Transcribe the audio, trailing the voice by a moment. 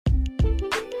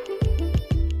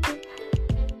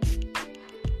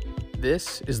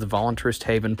This is the Voluntarist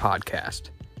Haven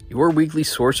podcast, your weekly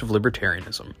source of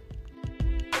libertarianism.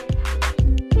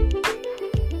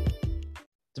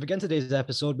 To begin today's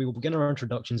episode, we will begin our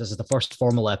introductions as is the first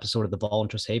formal episode of the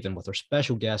Voluntarist Haven with our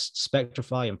special guests,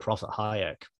 Spectrify and Prophet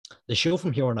Hayek. The show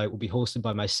from here on out will be hosted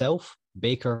by myself,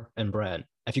 Baker, and Brent.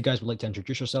 If you guys would like to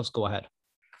introduce yourselves, go ahead.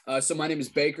 So my name is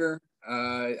Baker.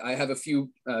 I have a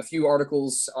few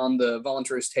articles on the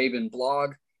Voluntarist Haven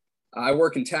blog. I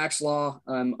work in tax law.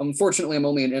 Unfortunately, I'm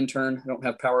only an intern. I don't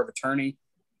have power of attorney.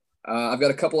 I've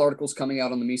got a couple articles coming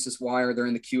out on the Mises Wire. They're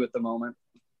in the queue at the moment.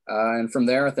 And from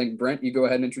there, I think, Brent, you go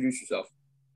ahead and introduce yourself.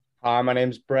 Hi, my name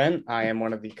is Brent. I am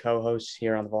one of the co-hosts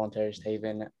here on the Voluntarist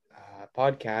Haven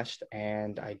podcast,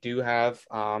 and I do have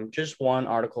just one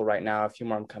article right now. A few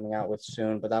more I'm coming out with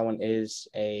soon, but that one is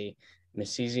a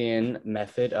Misesian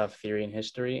method of theory and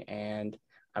history, and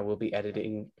I will be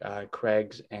editing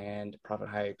Craig's and Prophet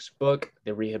Hayek's book,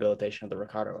 The Rehabilitation of the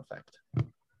Ricardo Effect.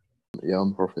 Yeah,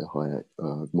 I'm Prophet Hayek.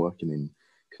 I'm working in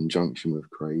conjunction with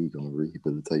Craig on the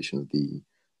rehabilitation of the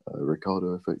Ricardo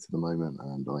effect at the moment,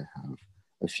 and I have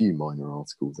a few minor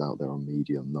articles out there on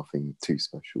Medium, nothing too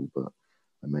special, but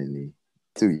I mainly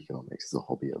do economics as a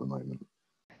hobby at the moment.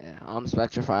 Yeah, I'm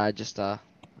Spectrify.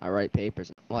 I write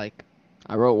papers. Like,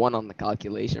 I wrote one on the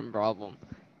calculation problem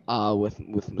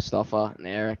with Mustafa and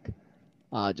Eric,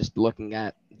 just looking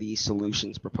at the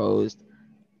solutions proposed,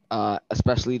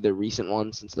 especially the recent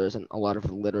ones, since there's a lot of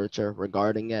literature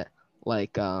regarding it,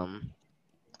 like Cockshot's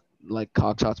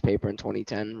paper in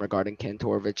 2010 regarding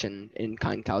Kantorovich and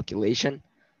in-kind calculation,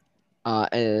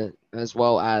 as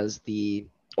well as the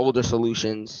older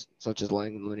solutions such as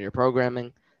linear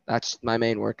programming. That's my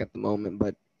main work at the moment,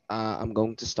 but I'm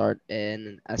going to start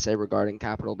an essay regarding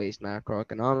capital-based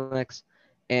macroeconomics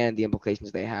and the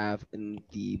implications they have in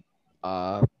the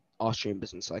Austrian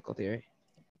business cycle theory.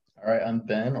 All right, I'm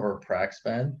Ben, or Prax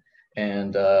Ben,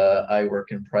 and I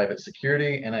work in private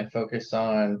security, and I focus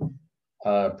on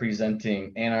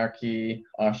presenting anarchy,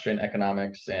 Austrian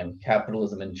economics, and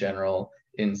capitalism in general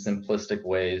in simplistic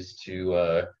ways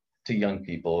to young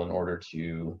people in order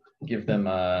to give them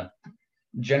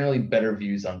generally better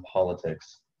views on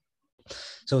politics.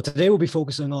 So today we'll be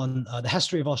focusing on the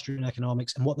history of Austrian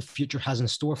economics and what the future has in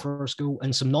store for our school,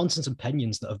 and some nonsense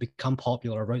opinions that have become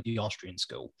popular about the Austrian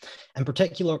school. In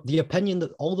particular, the opinion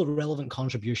that all the relevant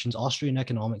contributions Austrian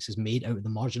economics has made out of the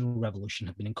marginal revolution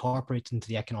have been incorporated into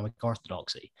the economic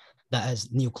orthodoxy, that is,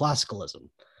 neoclassicalism.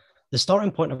 The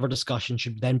starting point of our discussion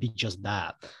should then be just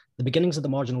that. The beginnings of the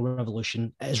marginal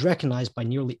revolution. It is recognized by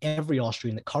nearly every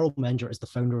Austrian that Karl Menger is the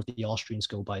founder of the Austrian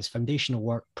school by his foundational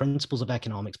work, Principles of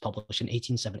Economics, published in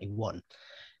 1871.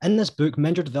 In this book,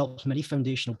 Menger develops many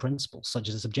foundational principles, such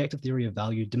as the subjective theory of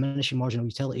value, diminishing marginal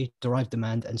utility, derived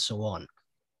demand, and so on.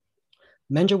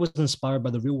 Menger was inspired by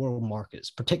the real-world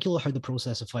markets, particularly how the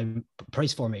process of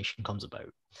price formation comes about.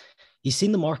 He's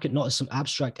seen the market not as some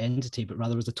abstract entity, but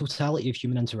rather as the totality of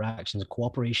human interactions and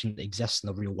cooperation that exists in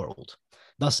the real world.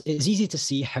 Thus, it is easy to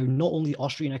see how not only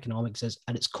Austrian economics is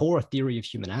at its core a theory of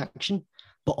human action,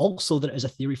 but also that it is a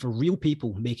theory for real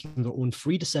people making their own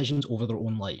free decisions over their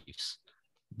own lives.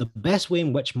 The best way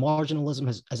in which marginalism,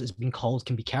 as it's been called,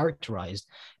 can be characterized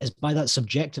is by that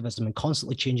subjectivism and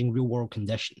constantly changing real-world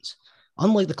conditions.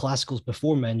 Unlike the classicals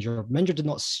before Menger, Menger did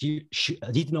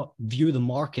not view the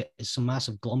market as some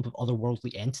massive glump of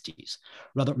otherworldly entities.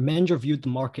 Rather, Menger viewed the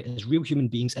market as real human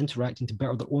beings interacting to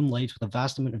better their own lives with a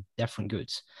vast amount of different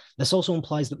goods. This also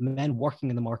implies that men working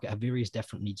in the market have various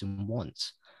different needs and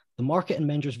wants. The market, in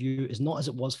Menger's view, is not as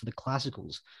it was for the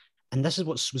classicals, and this is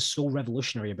what was so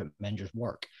revolutionary about Menger's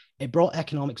work. It brought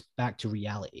economics back to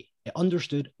reality. It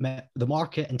understood the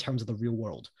market in terms of the real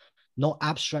world, not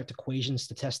abstract equations,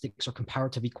 statistics, or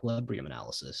comparative equilibrium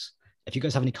analysis. If you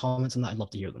guys have any comments on that, I'd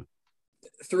love to hear them.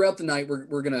 Throughout the night,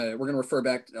 we're gonna refer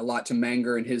back a lot to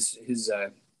Menger and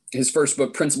his first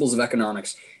book, Principles of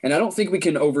Economics. And I don't think we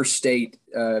can overstate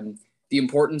the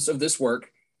importance of this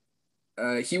work.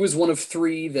 He was one of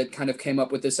three that kind of came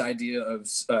up with this idea of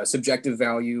subjective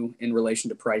value in relation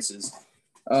to prices.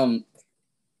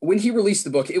 When he released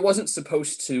the book, it wasn't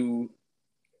supposed to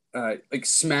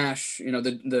smash,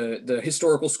 the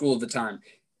historical school of the time.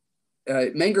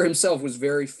 Menger himself was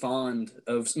very fond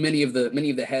of many of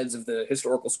the heads of the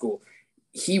historical school.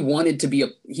 He wanted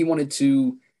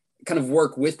to kind of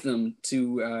work with them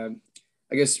to,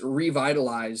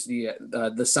 revitalize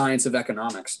the science of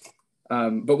economics.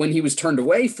 But when he was turned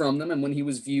away from them, and when he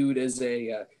was viewed as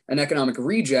an economic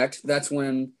reject, that's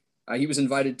when he was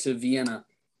invited to Vienna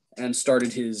and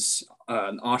started his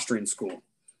Austrian school.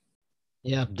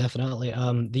 Yeah, definitely.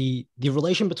 The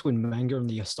relation between Menger and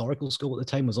the historical school at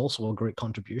the time was also a great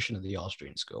contribution of the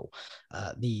Austrian school.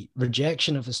 The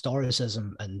rejection of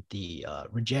historicism and the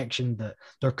rejection that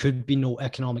there could be no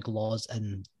economic laws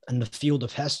in the field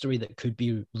of history that could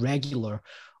be regular,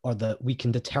 or that we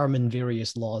can determine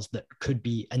various laws that could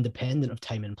be independent of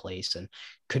time and place and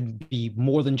could be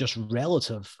more than just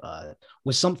relative,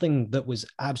 was something that was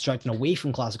abstract and away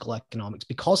from classical economics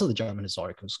because of the German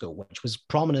historical school, which was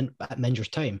prominent at Menger's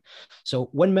time. So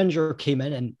when Menger came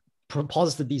in and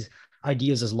posited these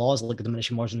ideas as laws like the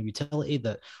diminishing marginal utility,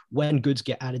 that when goods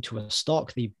get added to a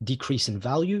stock, they decrease in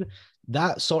value,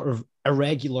 that sort of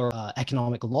irregular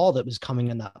economic law that was coming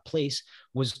in that place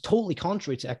was totally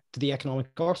contrary to the economic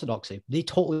orthodoxy. They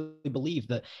totally believed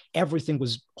that everything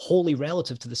was wholly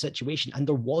relative to the situation and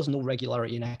there was no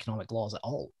regularity in economic laws at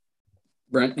all.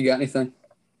 Brent, you got anything?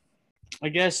 I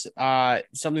guess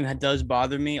something that does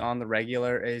bother me on the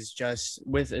regular is just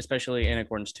with, especially in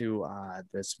accordance to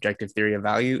the subjective theory of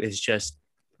value, is just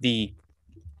the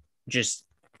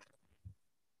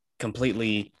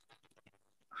completely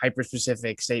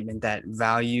hyper-specific statement that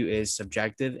value is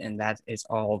subjective and that is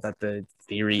all that the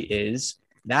theory is.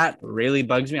 That really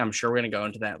bugs me. I'm sure we're going to go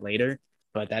into that later,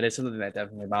 but that is something that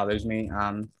definitely bothers me.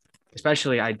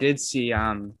 Especially, I did see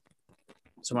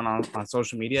someone on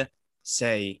social media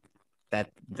say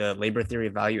that the labor theory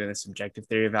of value and the subjective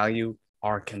theory of value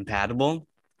are compatible,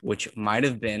 which might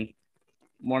have been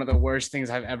one of the worst things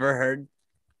I've ever heard.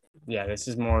 Yeah, this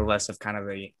is more or less of kind of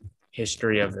a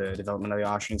history of the development of the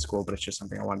Austrian school, but it's just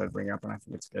something I wanted to bring up, and I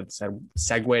think it's a good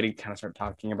segue to kind of start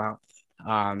talking about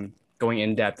going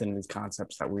in depth into these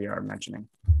concepts that we are mentioning.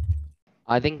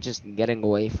 I think just getting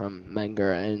away from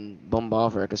Menger and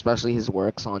Bombaveric, especially his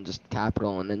works on just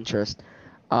capital and interest,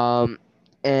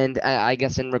 and I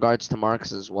guess in regards to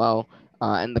Marx as well,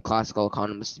 and the classical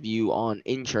economist's view on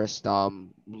interest,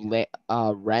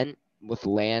 rent with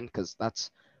land, because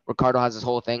that's Ricardo has this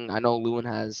whole thing. I know Lewin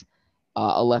has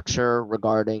a lecture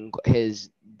regarding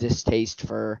his distaste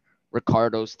for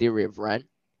Ricardo's theory of rent.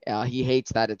 He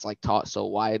hates that it's like taught so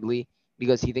widely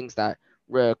because he thinks that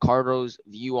Ricardo's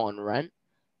view on rent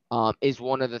is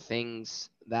one of the things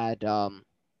that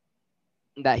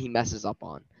that he messes up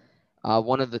on.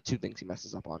 One of the two things he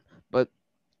messes up on. But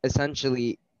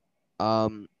essentially,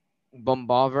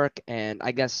 Bombaveric and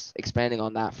I guess expanding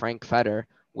on that, Frank Fetter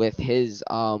with his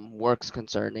works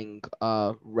concerning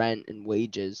rent and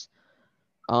wages.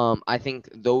 I think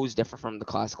those differ from the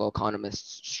classical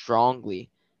economists strongly.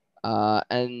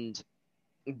 And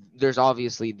there's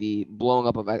obviously the blowing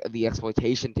up of the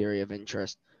exploitation theory of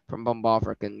interest from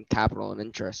Bombaveric and Capital and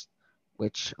Interest,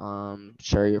 which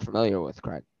sure you're familiar with,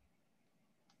 Craig.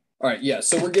 All right, yeah.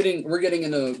 So we're getting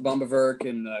into Bombaverk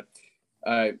and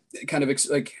kind of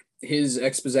like his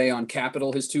expose on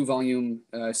Capital, his 2-volume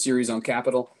series on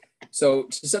Capital. So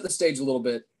to set the stage a little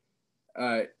bit,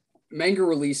 Menger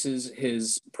releases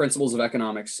his Principles of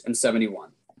Economics in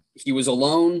 1971. He was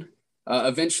alone.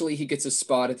 Eventually, he gets a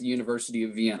spot at the University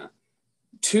of Vienna.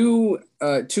 Two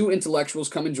intellectuals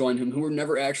come and join him who were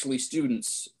never actually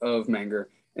students of Menger,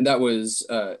 and that was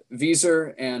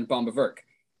Wieser and Bombaverk.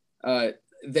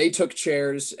 They took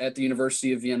chairs at the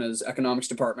University of Vienna's economics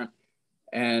department,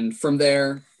 and from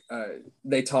there,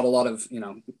 they taught a lot of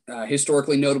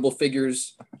historically notable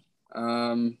figures.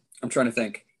 I'm trying to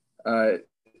think.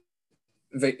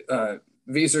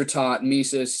 Wieser taught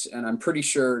Mises, and I'm pretty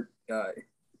sure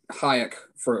Hayek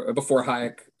before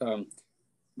Hayek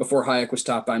was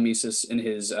taught by Mises in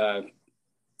his I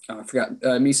forgot.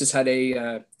 Mises had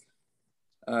a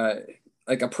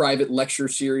like a private lecture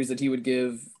series that he would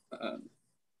give.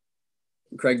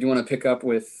 Craig, do you want to pick up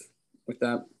with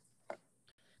that?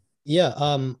 Yeah,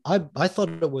 I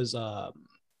thought it was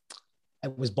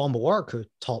Bombawark who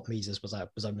taught Mises. Was I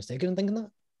mistaken in thinking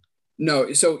that?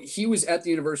 No, so he was at the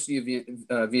University of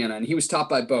Vienna, and he was taught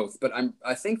by both. But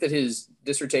I think that his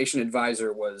dissertation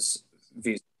advisor was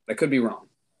Wieser. I could be wrong.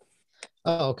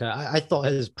 Oh, okay. I thought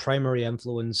his primary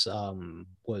influence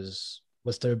was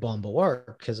through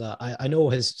Bombawark because I know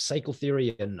his cycle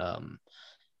theory and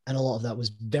a lot of that was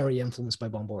very influenced by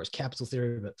Bombawark's capital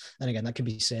theory. But then again, that could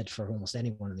be said for almost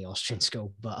anyone in the Austrian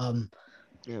school. But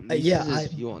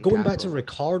going back to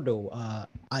Ricardo,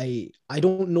 I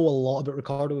don't know a lot about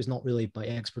Ricardo. It's not really my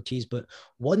expertise, but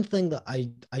one thing that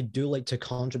I do like to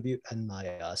contribute in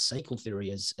my cycle theory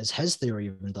is his theory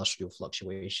of industrial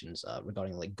fluctuations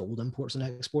regarding like gold imports and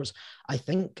exports. I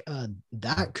think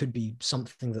that could be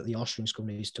something that the Austrian school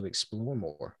needs to explore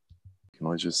more. Can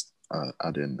I just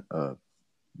add in?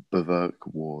 Bawerk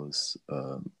was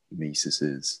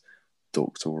Mises's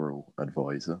doctoral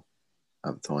advisor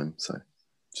at the time, so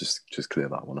just clear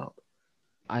that one up.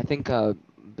 I think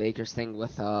Baker's thing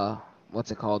with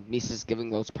what's it called? Mises giving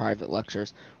those private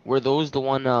lectures. Were those the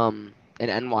one in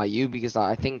NYU? Because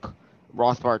I think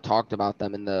Rothbard talked about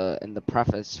them in the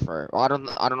preface for. Well, I don't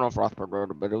know if Rothbard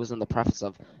wrote it, but it was in the preface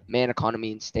of Man,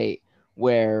 Economy, and State,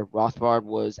 where Rothbard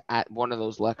was at one of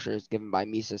those lectures given by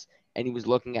Mises, and he was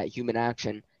looking at human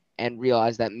action and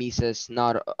realized that Mises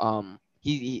not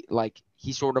he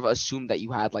sort of assumed that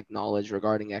you had like knowledge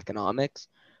regarding economics.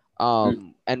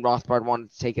 And Rothbard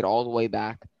wanted to take it all the way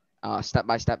back, step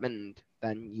by step, and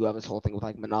then you have this whole thing with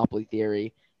like monopoly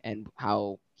theory and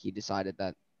how he decided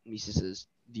that Mises's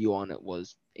view on it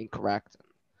was incorrect.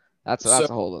 That's So a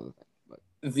whole other thing. But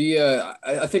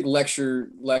I think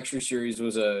lecture series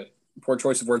was a poor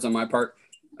choice of words on my part.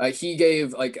 He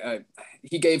gave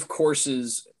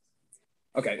courses.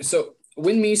 Okay, so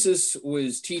when Mises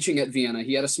was teaching at Vienna,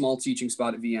 he had a small teaching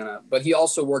spot at Vienna, but he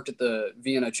also worked at the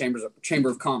Vienna Chamber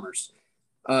of Commerce,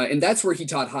 and that's where he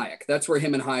taught Hayek. That's where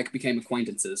him and Hayek became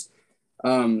acquaintances.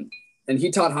 And he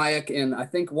taught Hayek and I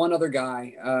think one other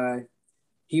guy.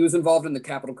 He was involved in the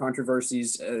capital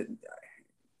controversies. I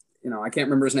can't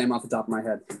remember his name off the top of my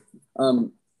head.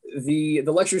 The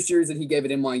lecture series that he gave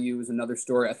at NYU is another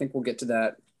story. I think we'll get to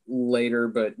that later,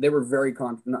 but they were very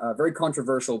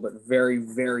controversial, but very,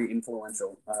 very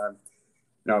influential.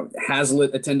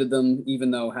 Hazlitt attended them,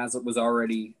 even though Hazlitt was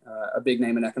already a big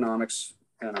name in economics,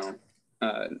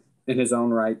 in his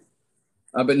own right.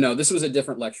 But no, this was a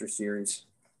different lecture series.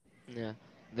 yeah,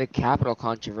 the capital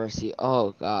controversy.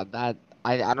 Oh God, that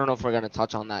I don't know if we're gonna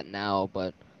touch on that now,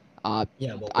 but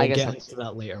Yeah, well, I we'll guess get into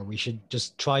that later. We should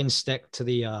just try and stick to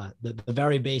the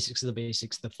very basics of the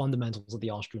basics, the fundamentals of the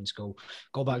Austrian school.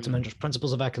 Go back to Menger's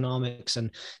principles of economics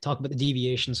and talk about the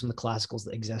deviations from the classicals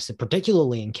that existed,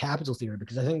 particularly in capital theory,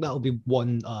 because I think that will be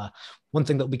one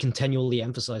thing that will be continually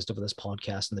emphasized over this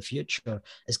podcast in the future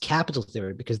is capital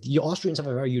theory, because the Austrians have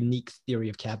a very unique theory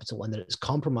of capital and that it's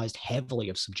compromised heavily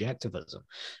of subjectivism.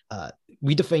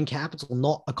 We define capital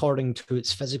not according to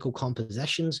its physical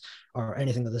compositions or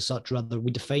anything of the such. Rather,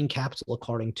 we define capital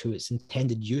according to its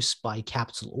intended use by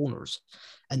capital owners.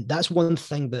 And that's one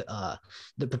thing that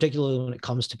particularly when it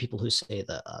comes to people who say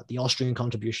that the Austrian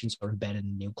contributions are embedded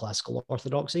in neoclassical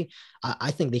orthodoxy,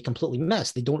 I think they completely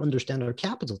miss. They don't understand our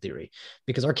capital theory,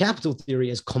 because our capital theory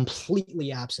is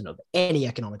completely absent of any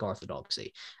economic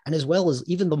orthodoxy. And as well as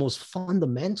even the most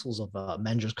fundamentals of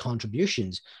Menger's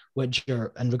contributions, which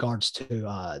are in regards to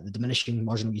the diminishing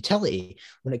marginal utility,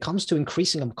 when it comes to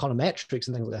increasing econometrics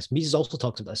and things like this, Mises also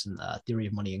talks about this in Theory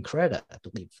of Money and Credit. I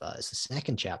believe it's the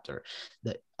second chapter,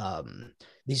 that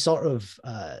these sort of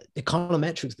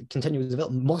econometrics that continue to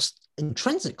develop must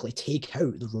intrinsically take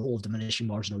out the role of diminishing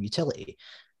marginal utility.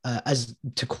 As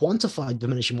to quantify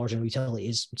diminishing marginal utility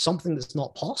is something that's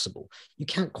not possible. You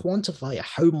can't quantify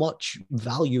how much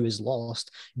value is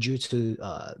lost due to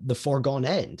the foregone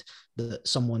end that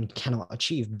someone cannot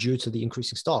achieve due to the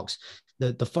increasing stocks.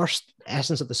 The first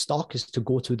essence of the stock is to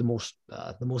go to the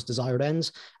most desired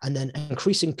ends, and then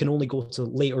increasing can only go to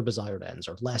later desired ends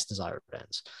or less desired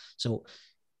ends. So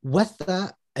with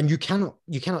that, and you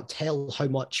cannot tell how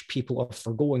much people are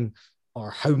forgoing or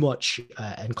how much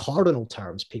in cardinal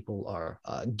terms people are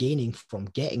gaining from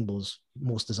getting those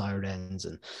most desired ends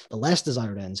and the less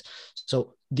desired ends.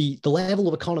 So the level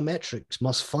of econometrics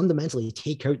must fundamentally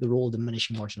take out the role of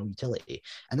diminishing marginal utility.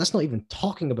 And that's not even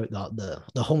talking about the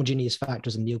homogeneous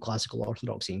factors in neoclassical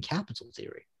orthodoxy and capital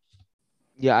theory.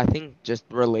 yeah, I think just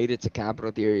related to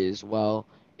capital theory as well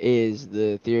is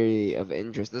the theory of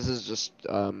interest. This is just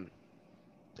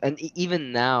and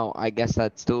even now, I guess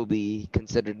that'd still be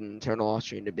considered an internal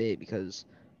Austrian debate, because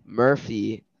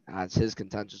Murphy has his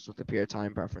contentions with the pure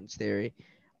time preference theory.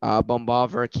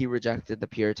 Bombavark, he rejected the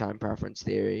pure time preference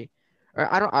theory. Or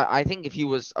I think if he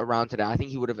was around today, I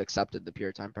think he would have accepted the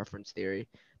pure time preference theory.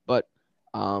 But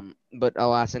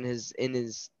alas, in his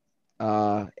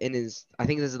I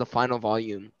think this is the final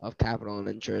volume of Capital and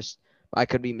Interest. I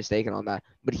could be mistaken on that,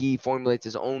 but he formulates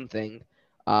his own thing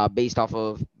based off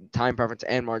of time preference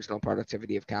and marginal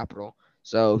productivity of capital.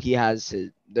 So he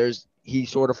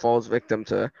sort of falls victim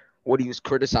to what he was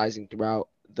criticizing throughout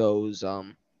those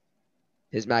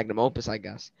his magnum opus, I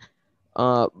guess.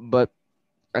 But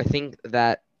I think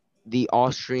that the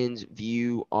Austrians'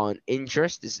 view on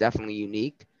interest is definitely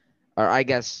unique. Or I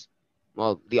guess,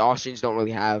 well, the Austrians don't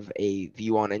really have a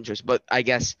view on interest, but I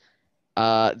guess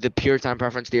the pure time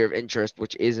preference theory of interest,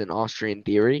 which is an Austrian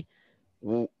theory,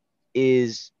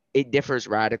 it differs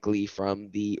radically from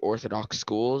the orthodox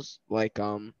schools, like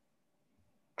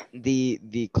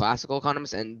the classical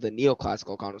economists and the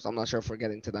neoclassical economists. I'm not sure if we're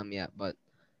getting to them yet, but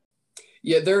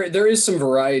yeah, there is some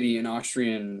variety in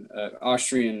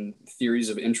Austrian theories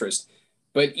of interest.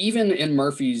 But even in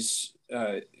Murphy's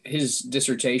his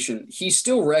dissertation, he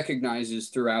still recognizes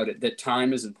throughout it that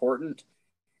time is important,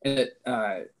 and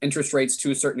that interest rates,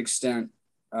 to a certain extent,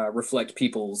 reflect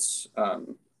people's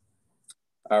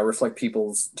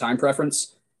time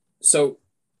preference. So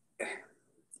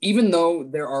even though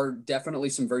there are definitely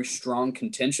some very strong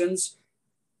contentions,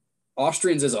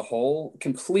 Austrians as a whole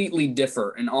completely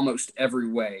differ in almost every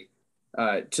way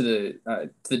to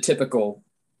the typical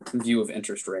view of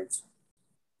interest rates.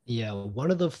 Yeah,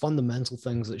 one of the fundamental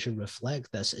things that should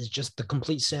reflect this is just the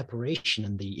complete separation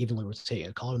in the evenly rotating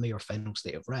economy or final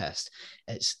state of rest.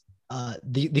 It's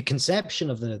the conception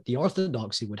of the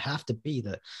orthodoxy would have to be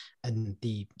that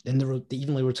the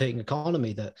evenly rotating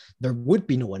economy that there would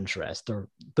be no interest,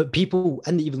 but people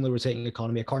in the evenly rotating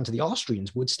economy, according to the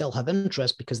Austrians, would still have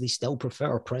interest because they still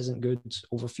prefer present goods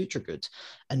over future goods,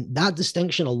 and that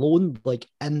distinction alone, like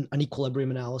in an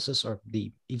equilibrium analysis or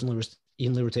the evenly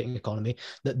rotating economy,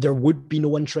 that there would be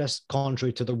no interest,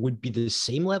 contrary to there would be the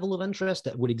same level of interest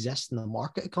that would exist in the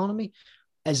market economy,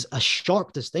 is a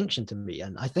sharp distinction to me,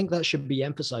 and I think that should be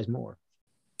emphasized more.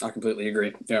 I completely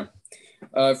agree. Yeah.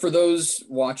 For those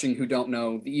watching who don't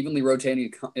know, the evenly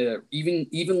rotating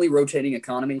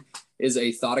economy is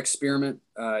a thought experiment.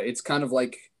 It's kind of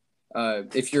like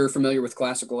if you're familiar with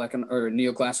classical or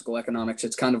neoclassical economics,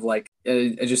 it's kind of like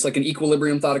just like an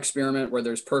equilibrium thought experiment where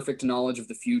there's perfect knowledge of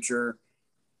the future.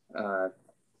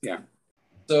 Yeah.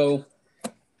 So,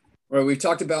 well, we've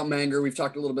talked about Menger. We've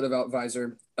talked a little bit about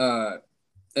Weiser.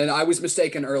 And I was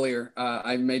mistaken earlier.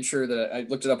 I made sure that I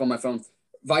looked it up on my phone.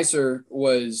 Weiser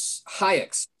was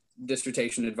Hayek's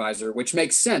dissertation advisor, which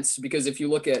makes sense because if you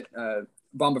look at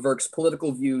Bombewerk's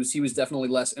political views, he was definitely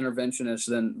less interventionist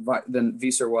than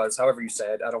Weiser was. However you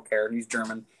say it, I don't care. He's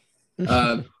German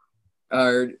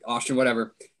or Austrian,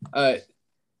 whatever.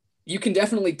 You can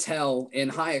definitely tell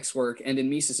in Hayek's work and in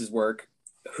Mises's work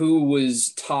who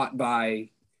was taught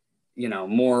by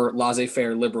more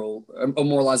laissez-faire liberal,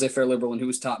 and who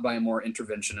was taught by a more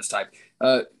interventionist type.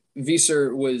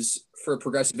 Wieser was for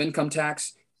progressive income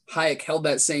tax. Hayek held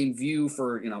that same view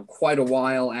for quite a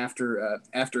while after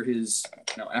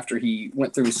he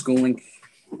went through his schooling.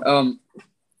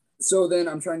 So then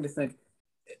I'm trying to think.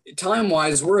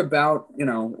 Time-wise, we're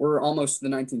almost the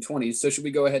 1920s. So should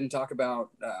we go ahead and talk about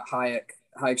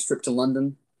Hayek's trip to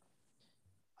London?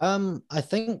 I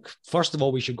think first of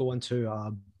all we should go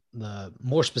into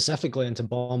more specifically into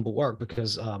Bombewerk,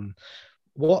 because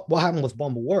what happened with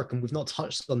Bombewerk, and we've not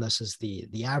touched on this, is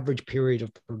the average period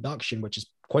of production, which is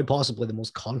quite possibly the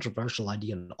most controversial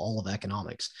idea in all of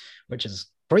economics, which is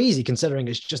crazy considering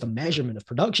it's just a measurement of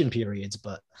production periods,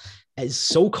 but it's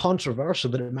so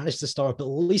controversial that it managed to start up at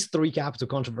least 3 capital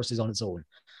controversies on its own.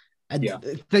 And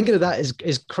thinking of that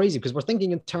is crazy, because we're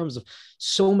thinking in terms of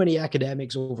so many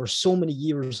academics over so many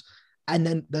years, and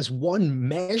then this one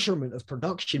measurement of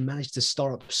production managed to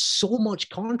start up so much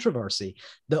controversy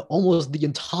that almost the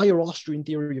entire Austrian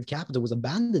theory of capital was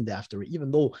abandoned after it,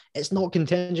 even though it's not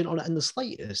contingent on it in the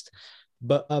slightest.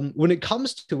 But when it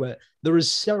comes to it, there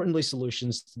is certainly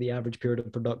solutions to the average period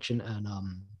of production,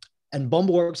 and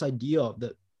Bombewerk's idea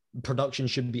that production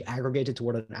should be aggregated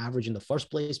toward an average in the first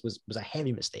place was a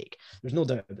heavy mistake. There's no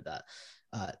doubt about that.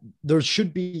 There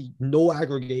should be no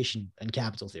aggregation in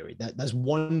capital theory. That's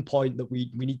one point that we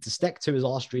need to stick to as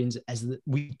Austrians, as that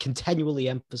we continually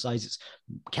emphasize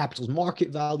capital's market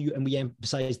value, and we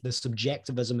emphasize the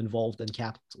subjectivism involved in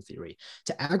capital theory.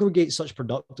 To aggregate such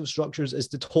productive structures is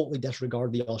to totally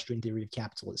disregard the Austrian theory of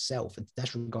capital itself, and to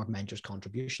disregard Menger's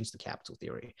contributions to capital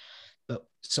theory. But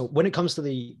so when it comes to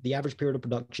the average period of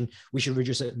production, we should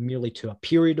reduce it merely to a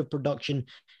period of production,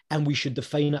 and we should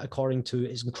define it according to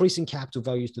its increasing capital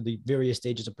values to the various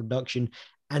stages of production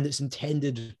and its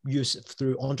intended use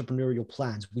through entrepreneurial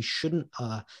plans. We shouldn't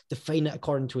define it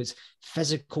according to its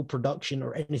physical production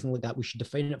or anything like that. We should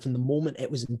define it from the moment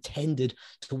it was intended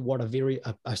toward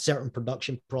a certain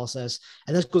production process.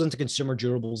 And this goes into consumer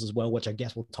durables as well, which I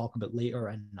guess we'll talk about later,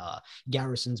 and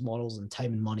Garrison's models and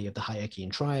time and money of the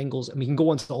Hayekian triangles. And we can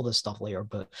go into all this stuff later.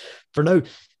 But for now,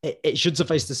 it should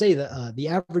suffice to say that the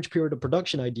average period of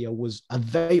production idea was a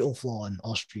vital flaw in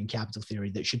Austrian capital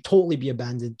theory that should totally be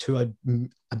abandoned to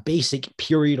a basic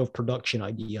period of production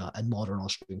idea in modern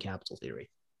Austrian capital theory.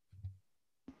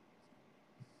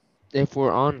 If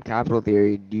we're on capital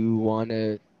theory, do you want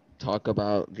to talk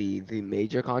about the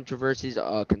major controversies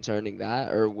concerning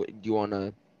that, or do you want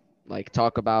to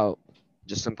talk about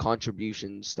just some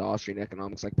contributions to Austrian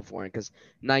economics like before? Because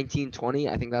 1920,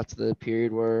 I think that's the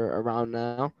period we're around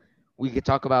now. We could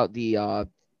talk about the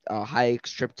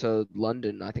Hayek's trip to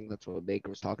London. I think that's what Baker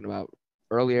was talking about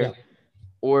earlier,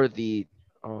 or the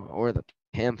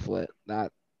pamphlet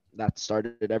that that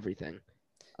started everything.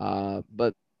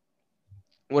 But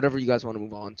whatever you guys want to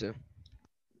move on to.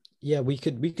 Yeah, we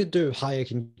could do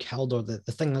Hayek and Caldor.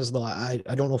 The thing is though, I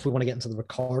don't know if we want to get into the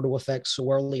Ricardo effect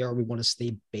so early or we want to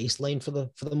stay baseline for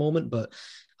the moment, but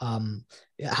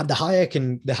yeah, the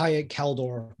Hayek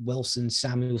Caldor Wilson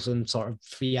Samuelson sort of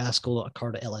fiasco that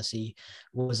occurred at LSE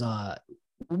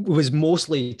was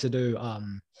mostly to do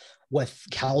with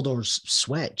Caldor's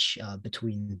switch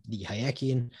between the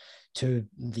Hayekian to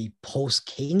the post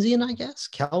Keynesian, I guess.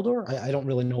 Caldor, I don't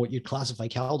really know what you'd classify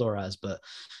Caldor as, but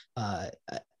uh,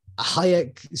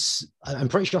 Hayek, I'm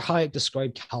pretty sure Hayek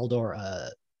described Caldor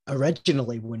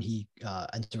originally when he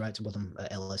interacted with him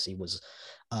at LSE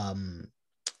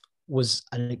was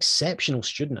an exceptional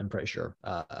student. I'm pretty sure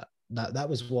that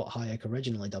was what Hayek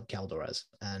originally dubbed Caldor as,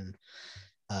 and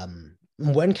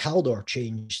when Caldor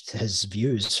changed his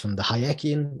views from the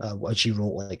Hayekian, which he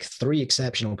wrote like 3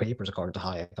 exceptional papers according to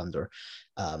Hayek under,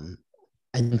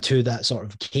 into that sort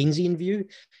of Keynesian view,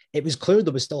 it was clear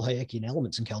there was still Hayekian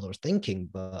elements in Caldor's thinking,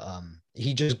 but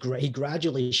he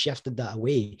gradually shifted that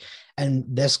away, and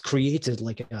this created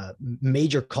like a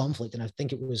major conflict. And I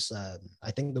think there was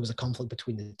a conflict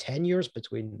between the tenures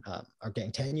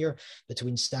getting tenure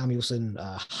between Samuelson,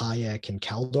 Hayek, and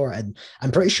Caldor. And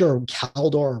I'm pretty sure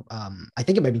Caldor, I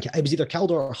think it was either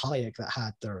Caldor or Hayek that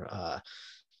had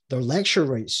their lecture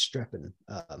rights stripping.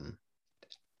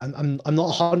 I'm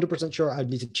not 100% sure. I'd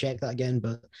need to check that again,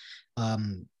 but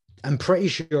I'm pretty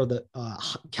sure that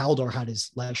Caldor had his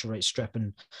lecture rights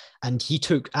stripping, and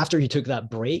after he took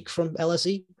that break from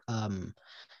LSE,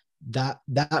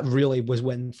 that really was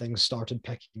when things started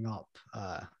picking up,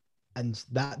 and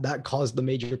that caused the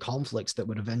major conflicts that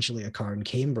would eventually occur in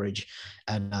Cambridge,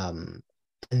 and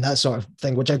that sort of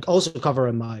thing, which I also cover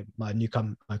in my new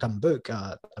coming book,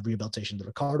 A Rehabilitation of the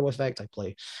Ricardo Effect. I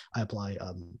apply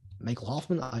Michael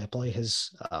Hoffman. I apply his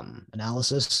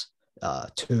analysis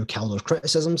to Caldor's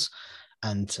criticisms,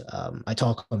 and I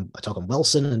talk on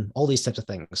Wilson and all these types of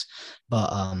things.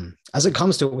 But as it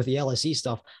comes to it with the LSE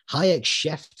stuff, Hayek's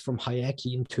shift from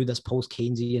Hayekian to this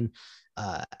post-Keynesian,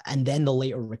 and then the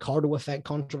later Ricardo effect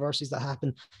controversies that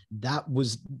happened, that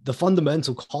was the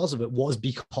fundamental cause of it, was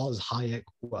because Caldor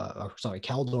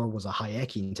was a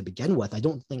Hayekian to begin with. I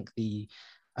don't think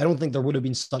there would have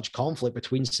been such conflict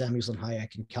between Samuelson,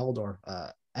 Hayek, and Caldor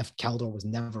if Caldor was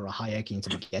never a Hayekian to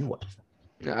begin with.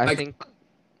 I think I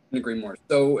couldn't agree more.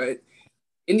 So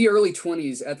in the early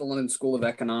 20s at the London School of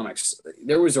Economics,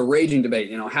 there was a raging debate.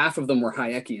 Half of them were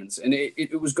Hayekians, and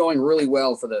it was going really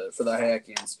well for the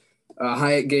Hayekians.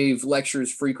 Hayek gave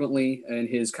lectures frequently in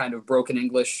his kind of broken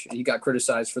English, and he got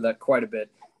criticized for that quite a bit.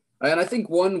 And I think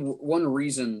one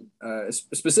reason,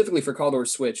 specifically for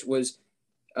Caldor's switch, was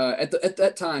at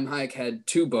that time Hayek had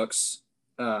 2 books.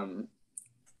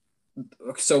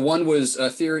 So one was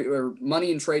Theory or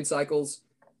Money and Trade Cycles,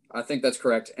 I think that's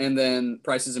correct, and then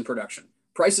Prices and Production.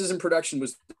 Prices and Production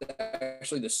was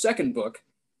actually the second book,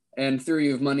 and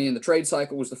Theory of Money and the Trade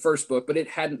Cycle was the first book, but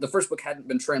the first book hadn't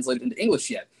been translated into English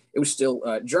yet. It was still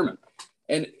German.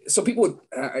 And so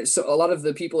so a lot of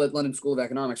the people at London School of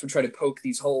Economics would try to poke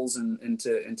these holes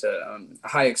into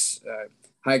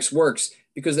Hayek's works,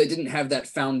 because they didn't have that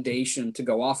foundation to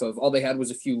go off of. All they had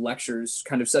was a few lectures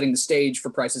kind of setting the stage for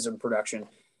Prices and Production.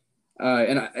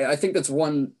 And I think that's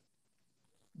one.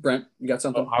 Brent, you got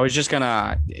something? I was just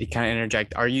gonna kind of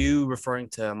interject. Are you referring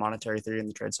to monetary theory and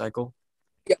the trade cycle?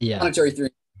 Yeah. Monetary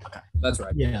theory. Okay, that's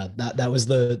right. Yeah, that was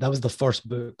the first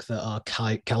book that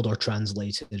Caldor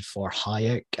translated for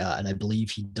Hayek, and I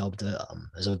believe he dubbed it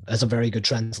as a very good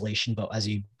translation. But as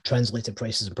he translated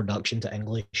Prices and Production to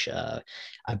English,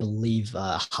 I believe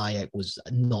Hayek was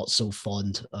not so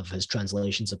fond of his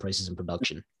translations of Prices and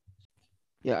Production.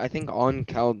 Yeah, I think on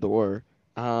Caldor,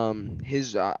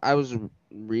 I was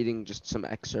reading just some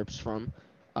excerpts from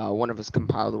one of his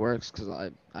compiled works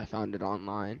because I found it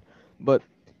online, but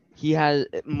he has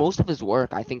most of his work,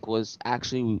 I think, was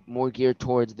actually more geared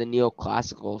towards the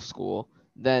neoclassical school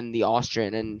than the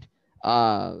Austrian, and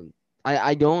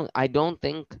I don't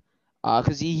think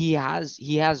because he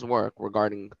has work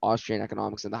regarding Austrian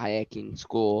economics and the Hayekian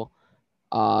school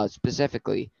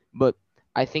specifically, but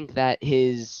I think that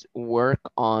his work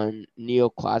on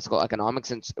neoclassical economics,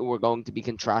 since we're going to be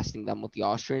contrasting them with the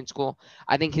Austrian school,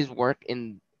 I think his work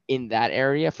in that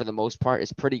area for the most part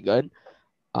is pretty good.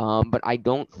 But I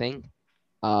don't think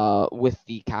with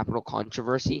the capital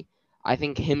controversy, I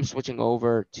think him switching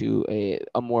over to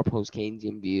a more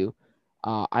post-Keynesian view,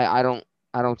 I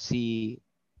don't see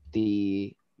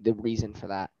the reason for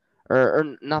that,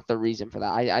 or not the reason for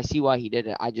that. I see why he did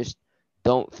it. I just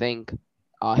don't think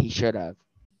he should have.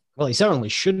 Well, he certainly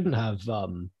shouldn't have,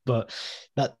 but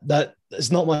that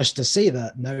it's not much to say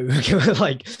that now,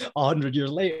 like 100 years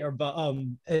later. But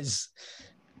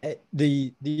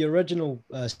the original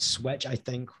switch, I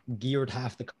think, geared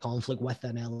half the conflict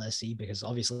within LSE, because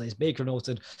obviously, as Baker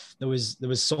noted, there was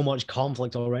so much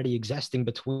conflict already existing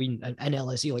between and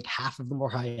LSE. Like half of them were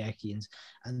Hayekians,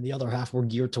 and the other half were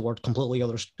geared toward completely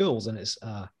other schools. And it's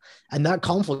and that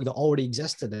conflict that already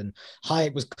existed, and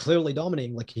Hayek was clearly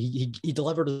dominating. Like he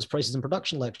delivered his prices and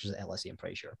production lectures at LSE, I'm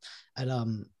pretty sure,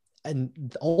 and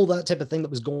all that type of thing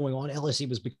that was going on, LSE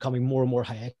was becoming more and more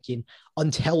Hayekian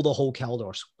until the whole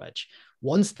Kaldor switch.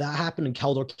 Once that happened and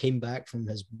Kaldor came back from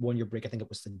his 1 year break, I think it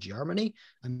was to Germany.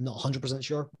 I'm not 100%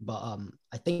 sure, but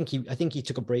I think he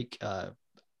took a break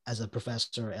as a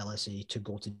professor at LSE to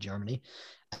go to Germany.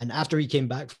 And after he came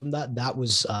back from that, that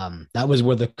was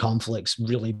where the conflicts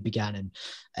really began, and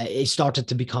it started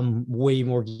to become way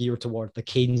more geared toward the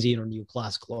Keynesian or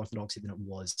neoclassical orthodoxy than it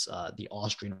was the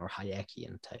Austrian or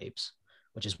Hayekian types,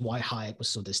 which is why Hayek was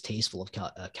so distasteful of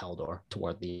Kaldor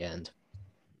toward the end.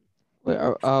 Wait,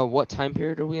 what time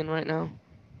period are we in right now?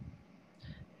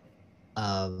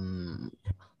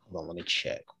 Hold on, let me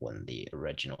check when the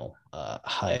original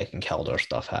Hayek and Kaldor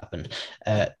stuff happened.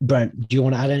 Brent, do you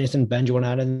want to add anything? Ben, do you want to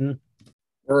add anything?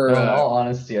 No, in all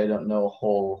honesty, I don't know a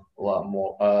whole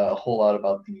lot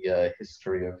about the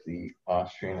history of the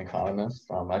Austrian economist.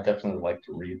 I definitely like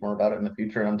to read more about it in the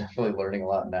future, and I'm definitely learning a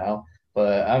lot now.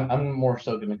 But I'm more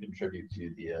so going to contribute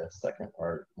to the second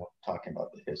part, talking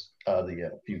about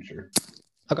the future.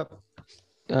 Okay.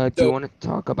 Do you want to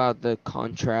talk about the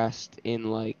contrast in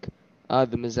like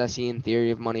the Misesian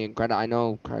theory of money and credit? I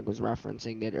know Craig was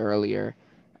referencing it earlier,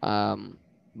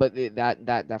 but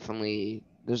that definitely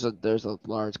there's a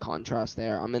large contrast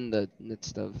there. I'm in the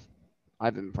midst of, I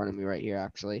have it in front of me right here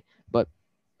actually, but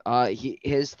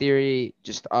his theory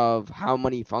just of how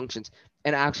money functions,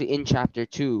 and actually in chapter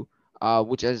 2,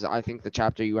 which is I think the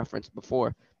chapter you referenced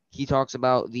before, he talks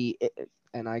about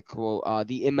and I quote,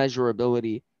 the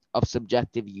immeasurability of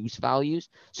subjective use values.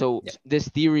 So yeah. This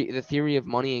theory, the theory of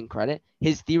money and credit,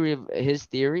 his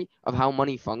theory of how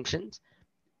money functions,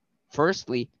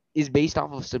 firstly, is based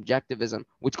off of subjectivism,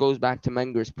 which goes back to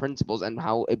Menger's principles and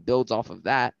how it builds off of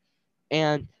that.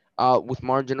 And with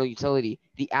marginal utility,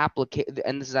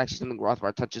 and this is actually something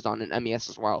Rothbard touches on in MES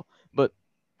as well, but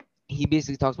he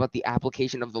basically talks about the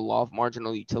application of the law of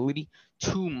marginal utility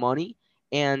to money.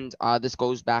 And this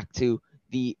goes back to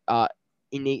the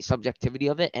innate subjectivity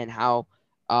of it, and how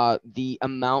the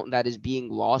amount that is being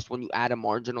lost when you add a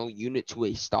marginal unit to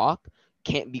a stock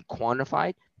can't be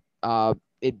quantified.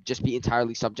 It just be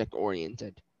entirely subject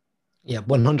oriented. Yeah,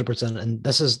 100%. And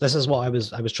this is what I was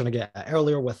trying to get at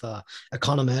earlier with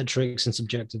econometrics and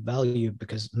subjective value,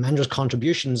 because Menger's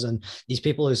contributions and these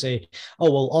people who say,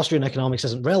 oh, well, Austrian economics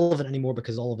isn't relevant anymore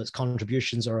because all of its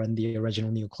contributions are in the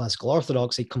original neoclassical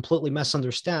orthodoxy, completely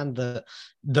misunderstand that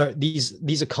these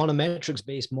econometrics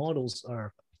based models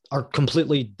are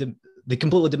completely they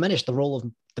completely diminish the role of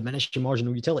diminishing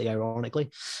marginal utility, ironically.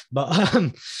 But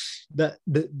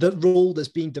the role that's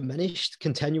being diminished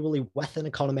continually within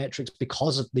econometrics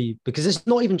because it's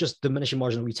not even just diminishing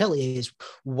marginal utility, it's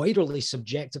widerly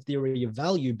subjective theory of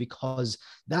value, because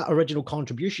that original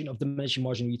contribution of diminishing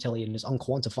marginal utility in its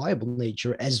unquantifiable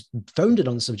nature is founded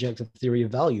on subjective theory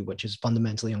of value, which is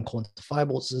fundamentally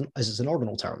unquantifiable as it's in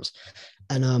ordinal terms.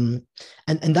 And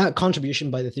that contribution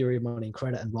by the theory of money and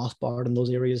credit and Rothbard in those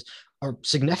areas are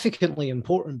significantly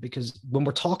important, because when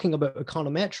we're talking about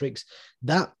econometrics,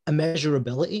 that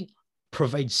immeasurability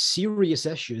provides serious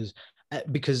issues,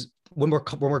 because when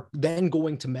we're then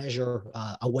going to measure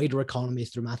a wider economy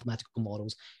through mathematical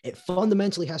models, it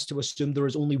fundamentally has to assume there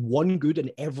is only one good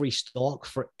in every stock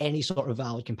for any sort of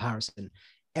valid comparison.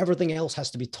 Everything else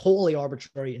has to be totally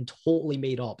arbitrary and totally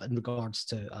made up in regards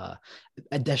to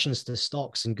additions to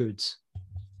stocks and goods.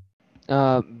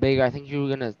 Big, I think you were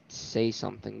gonna say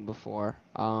something before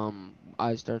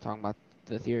I started talking about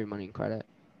the theory of money and credit.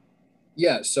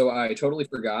 Yeah, so I totally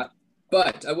forgot,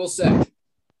 but I will say,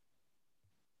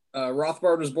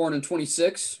 Rothbard was born in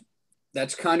 26.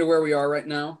 That's kind of where we are right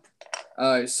now.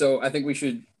 So I think we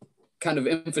should kind of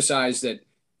emphasize that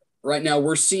right now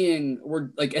we're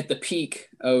like at the peak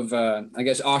of, I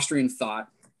guess, Austrian thought,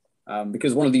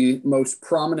 because one of the most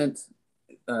prominent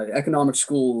economic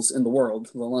schools in the world,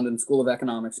 the London School of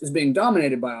Economics, is being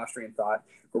dominated by Austrian thought.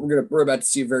 But we're about to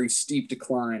see a very steep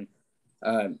decline.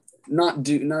 It's not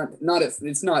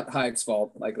Hayek's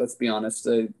fault. Like, let's be honest.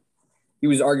 He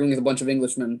was arguing with a bunch of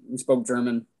Englishmen. He spoke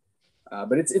German,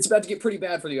 but it's about to get pretty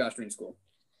bad for the Austrian school.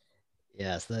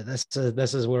 Yes,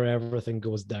 this is where everything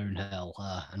goes downhill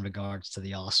in regards to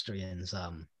the Austrians.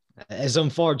 It's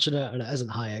unfortunate, and it isn't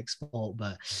Hayek's fault,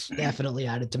 but definitely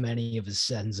added to many of his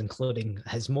sins, including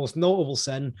his most notable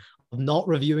sin of not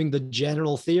reviewing the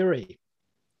general theory.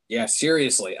 Yeah,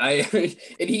 seriously. And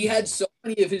he had so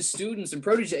many of his students and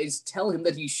proteges tell him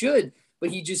that he should, but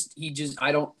he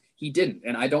didn't,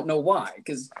 and I don't know why.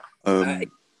 Because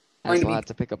Hazel had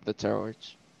to pick up the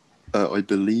torch. I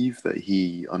believe that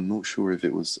I'm not sure if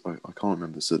it was, I can't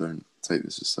remember, so don't take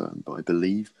this as certain, but I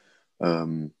believe,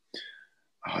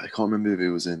 I can't remember if it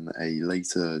was in a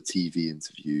later TV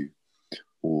interview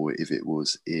or if it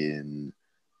was in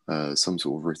some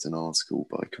sort of written article,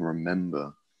 but I can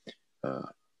remember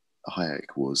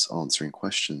Hayek was answering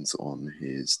questions on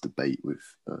his debate with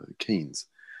Keynes.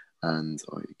 And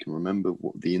I can remember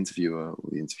what the interviewee,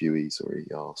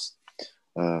 asked,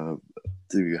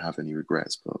 do you have any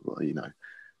regrets? But you know,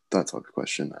 that type of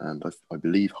question. And I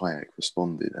believe Hayek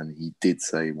responded, and he did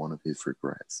say one of his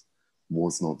regrets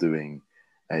was not doing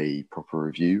a proper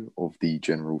review of the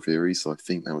general theory. So I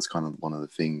think that was kind of one of the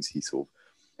things he sort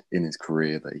of in his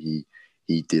career that he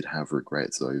did have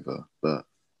regrets over. But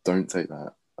don't take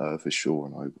that for sure.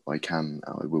 And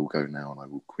I will go now, and I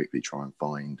will quickly try and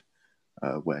find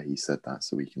where he said that,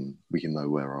 so we can know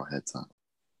where our head's at.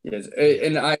 Yes,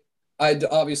 and I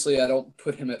obviously I don't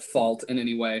put him at fault in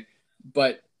any way,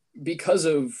 but because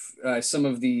of some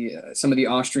of the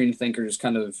Austrian thinkers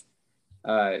kind of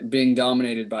being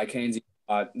dominated by Keynesian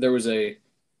thought, there was a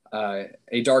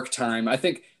dark time. I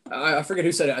think I forget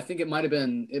who said it. I think it might have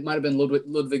been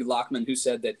Ludwig Lachmann who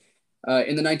said that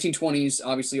in the 1920s,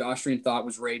 obviously Austrian thought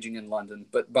was raging in London,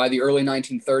 but by the early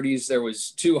 1930s, there was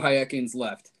two Hayekians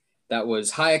left. That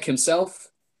was Hayek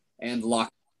himself and Lachmann,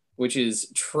 which is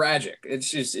tragic.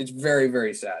 It's very,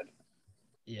 very sad.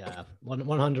 Yeah,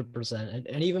 100%.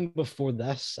 And even before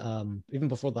this, even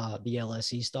before the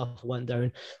LSE stuff went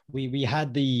down, we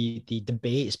had the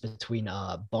debates between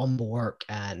Bombork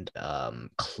and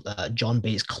John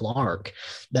Bates Clark.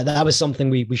 That was something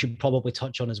we should probably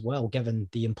touch on as well, given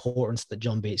the importance that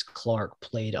John Bates Clark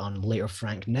played on later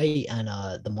Frank Knight and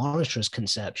the monetarist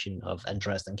conception of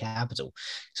interest in capital.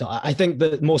 So I think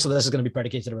that most of this is going to be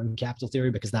predicated around capital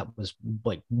theory, because that was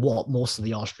like what most of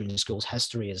the Austrian school's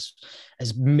history is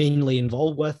mainly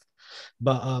involved with.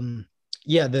 But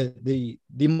yeah, the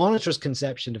monetarist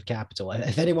conception of capital,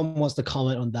 if anyone wants to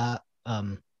comment on that,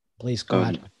 please go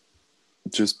ahead.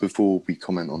 Just before we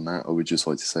comment on that, I would just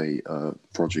like to say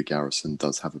Roger Garrison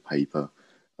does have a paper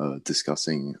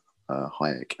discussing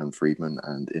Hayek and Friedman,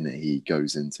 and in it he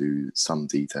goes into some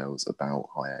details about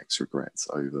Hayek's regrets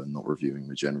over not reviewing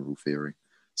the general theory.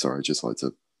 Sorry, I'd just like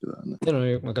to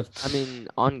I mean,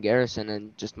 on Garrison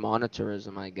and just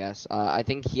monetarism, I guess. I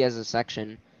think he has a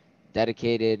section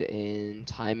dedicated in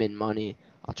Time and Money.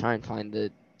 I'll try and find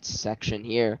the section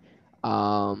here.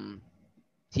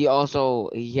 He has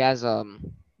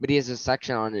but he has a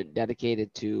section on it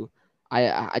dedicated to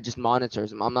I just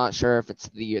monetarism. I'm not sure if it's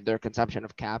their conception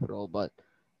of capital, but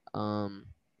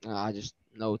I just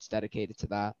know it's dedicated to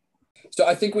that. So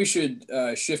I think we should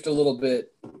shift a little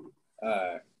bit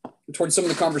towards some of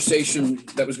the conversation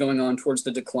that was going on towards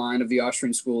the decline of the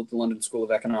Austrian school, the London School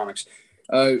of Economics.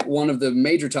 One of the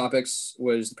major topics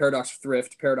was the paradox of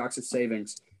thrift, paradox of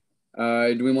savings.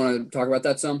 Do we want to talk about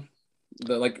that some?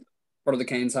 Part of the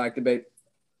Keynes-Hayek debate?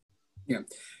 Yeah.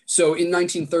 So in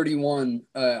 1931,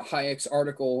 Hayek's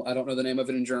article, I don't know the name of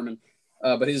it in German,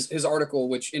 but his article,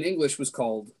 which in English was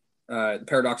called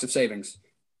Paradox of Savings,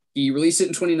 he released it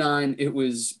in 29. It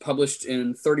was published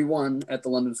in 31 at the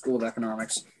London School of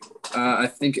Economics. I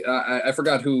think I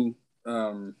forgot who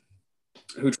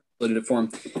translated it for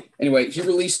him. Anyway, he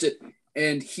released it,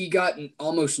 and he got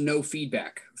almost no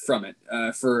feedback from it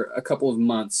for a couple of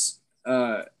months.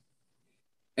 And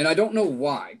I don't know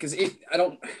why, because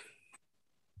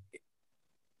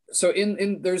So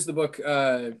there's the book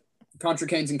Contra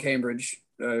Keynes in Cambridge,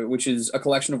 which is a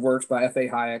collection of works by F.A.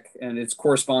 Hayek, and its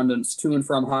correspondence to and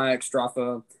from Hayek,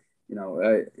 Straffa.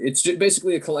 It's just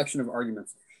basically a collection of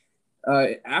arguments.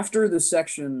 After the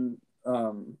section,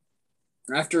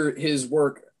 after his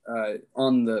work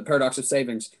on the paradox of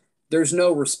savings, there's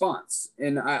no response,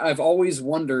 and I've always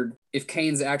wondered if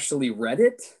Keynes actually read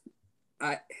it.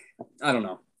 I don't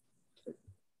know.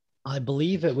 I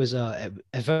believe it was,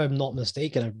 if I'm not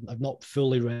mistaken, I've not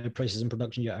fully read Prices in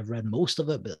Production yet. I've read most of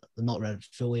it, but not read it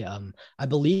fully. I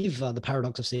believe The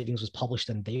Paradox of Savings was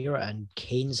published in there, and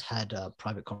Keynes had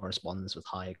private correspondence with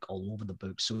Hayek all over the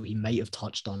book, so he might have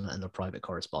touched on it in their private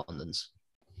correspondence.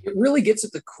 It really gets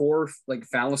at the core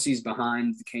fallacies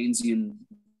behind the Keynesian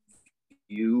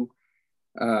view.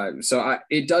 So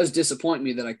it does disappoint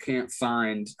me that I can't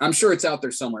find, I'm sure it's out there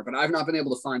somewhere, but I've not been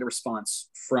able to find a response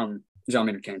from John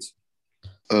Maynard Keynes.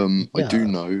 I do Yeah.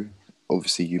 know,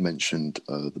 obviously, you mentioned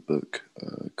the book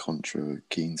Contra,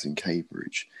 Keynes, and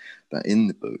Cambridge. That in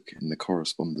the book, in the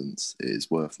correspondence, it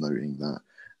is worth noting that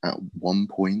at one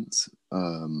point,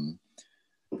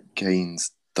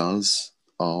 Keynes does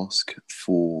ask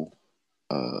for,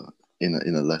 in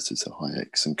a letter to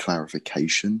Hayek, some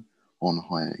clarification on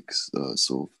Hayek's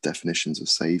sort of definitions of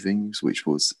savings, which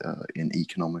was in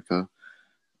Economica,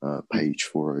 page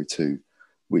 402,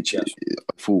 which Yes.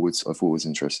 I thought was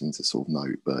interesting to sort of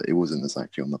note, but it wasn't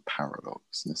exactly on the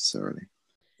paradox necessarily.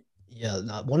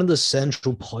 Yeah, one of the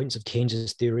central points of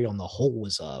Keynes's theory on the whole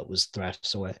was thrift.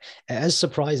 So it is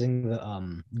surprising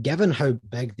that given how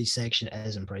big the section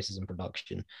is in prices and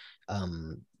production,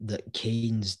 that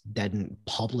Keynes didn't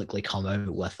publicly come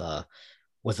out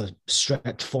with a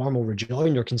strict formal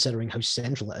rejoinder, considering how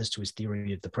central it is to his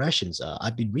theory of depressions.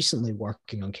 I've been recently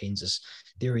working on Keynes's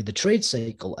theory of the trade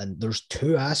cycle, and there's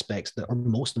two aspects that are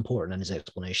most important in his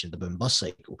explanation of the boom-bust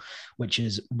cycle, which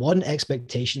is one,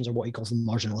 expectations, or what he calls the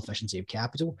marginal efficiency of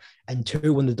capital, and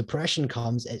two, when the depression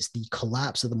comes, it's the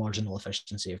collapse of the marginal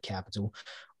efficiency of capital,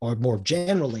 or more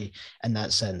generally, in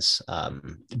that sense,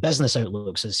 business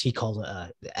outlooks, as he calls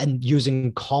it, and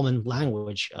using common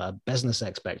language, business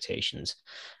expectations.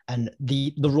 And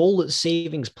the role that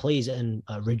savings plays in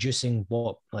reducing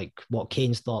what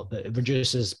Keynes thought, that it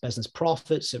reduces business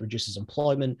profits, it reduces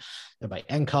employment, thereby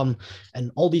income,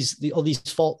 and all these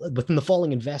within the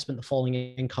falling investment, the falling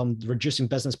income, reducing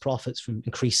business profits from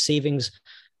increased savings,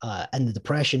 and the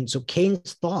depression. So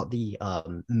Keynes thought the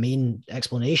main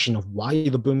explanation of why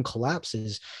the boom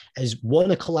collapses is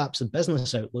one, a collapse of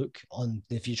business outlook on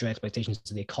the future expectations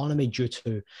of the economy due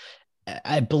to,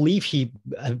 I believe he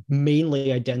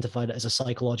mainly identified it as a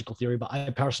psychological theory, but I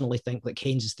personally think that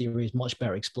Keynes's theory is much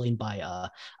better explained by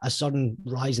a sudden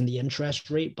rise in the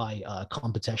interest rate by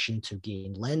competition to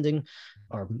gain lending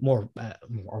or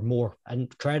more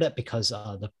and credit, because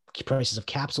the prices of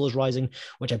capital is rising,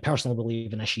 which I personally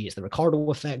believe initiates the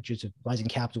Ricardo effect due to rising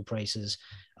capital prices,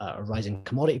 or rising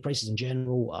commodity prices in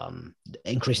general,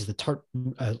 increases the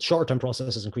short-term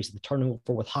processes, increases the turnover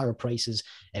with higher prices.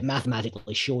 It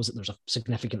mathematically shows that there's a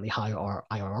significantly higher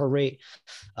IRR rate.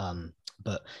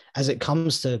 But as it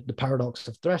comes to the paradox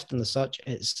of thrift and the such,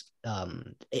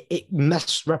 it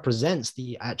misrepresents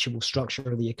the actual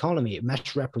structure of the economy. It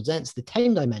misrepresents the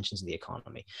time dimensions of the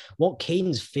economy. What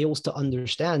Keynes fails to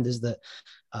understand is that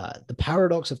the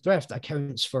paradox of thrift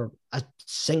accounts for a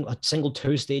single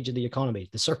two-stage of the economy,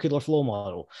 the circular flow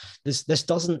model. This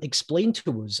doesn't explain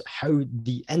to us how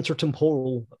the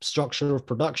intertemporal structure of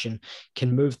production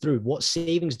can move through. What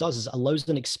savings does is allows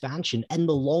an expansion in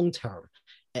the long term.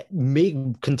 It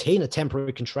may contain a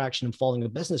temporary contraction and falling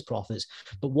of business profits,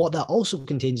 but what that also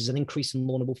contains is an increase in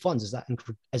loanable funds. As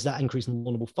that increase in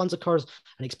loanable funds occurs,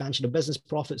 an expansion of business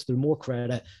profits through more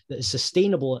credit that is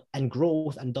sustainable and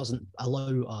growth and doesn't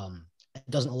allow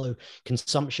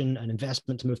consumption and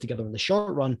investment to move together in the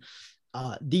short run.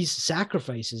 These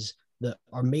sacrifices that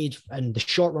are made in the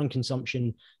short run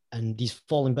consumption and these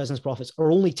falling business profits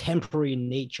are only temporary in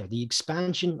nature. The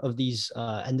expansion of these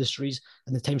industries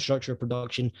and the time structure of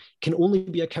production can only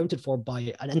be accounted for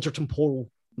by an intertemporal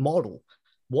model.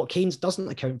 What Keynes doesn't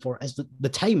account for is the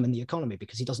time in the economy,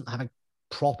 because he doesn't have a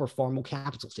proper formal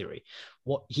capital theory.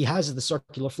 What he has is the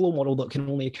circular flow model that can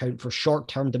only account for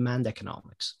short-term demand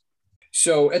economics.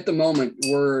 So at the moment,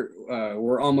 we're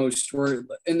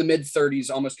in the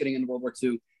mid-30s, almost getting into World War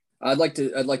II. I'd like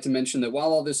to mention that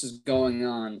while all this is going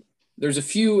on, there's a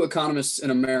few economists in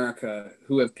America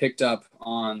who have picked up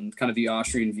on kind of the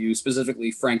Austrian view, specifically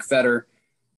Frank Fetter.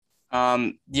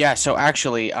 So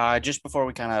actually, just before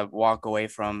we kind of walk away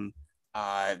from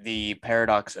the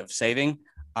paradox of saving,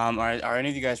 are any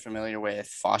of you guys familiar with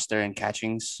Foster and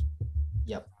Catchings?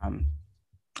 Yep.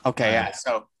 Okay, yeah.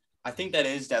 So I think that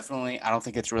is definitely, I don't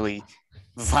think it's really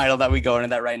vital that we go into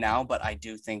that right now, but I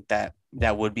do think that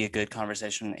would be a good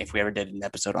conversation if we ever did an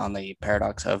episode on the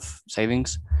paradox of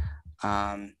savings.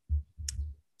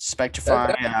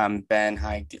 Spectrify, Ben,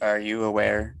 hi, are you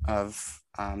aware of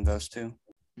those two?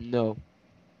 No.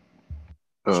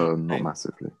 Not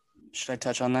massively. Should I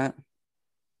touch on that?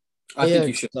 I think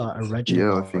you should. Yeah,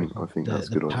 I think that's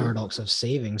a good idea. Paradox of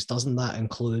savings, doesn't that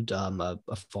include a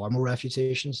formal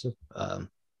refutation to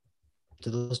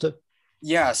those two?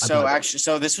 Yeah.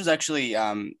 So this was actually,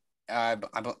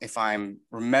 if I'm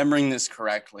remembering this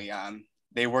correctly,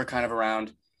 they were kind of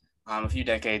around a few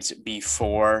decades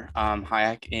before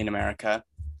Hayek in America.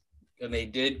 And they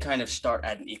did kind of start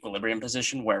at an equilibrium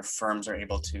position where firms are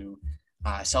able to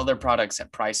sell their products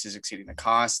at prices exceeding the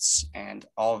costs, and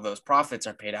all of those profits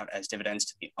are paid out as dividends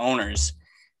to the owners.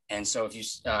 And so if you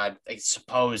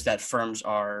suppose that firms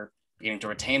are beginning to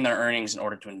retain their earnings in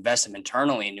order to invest them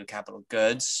internally in new capital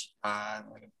goods,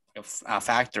 like a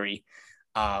factory,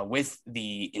 with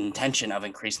the intention of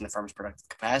increasing the firm's productive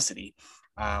capacity.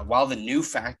 While the new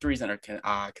factories under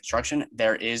construction,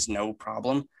 there is no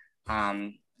problem.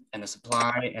 And the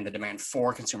supply and the demand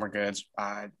for consumer goods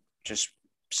just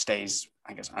stays,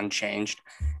 I guess, unchanged.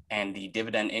 And the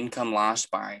dividend income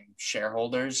lost by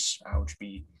shareholders, which would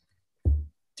be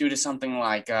due to something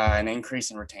like an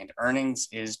increase in retained earnings,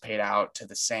 is paid out to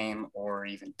the same or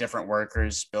even different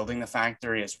workers building the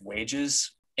factory as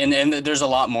wages. And there's a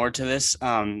lot more to this, but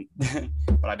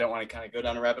I don't want to kind of go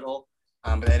down a rabbit hole.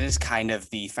 But that is kind of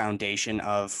the foundation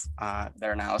of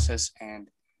their analysis. And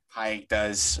Hayek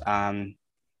does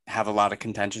have a lot of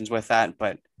contentions with that.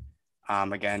 But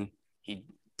again, he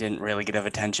didn't really get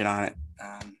attention on it.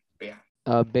 But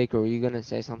yeah. Baker, were you going to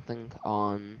say something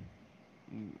on,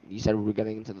 you said we were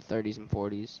getting into the 30s and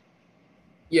 40s?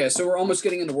 Yeah, so we're almost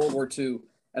getting into World War II.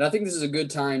 And I think this is a good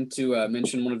time to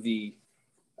mention one of the,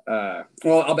 well,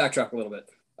 I'll backtrack a little bit.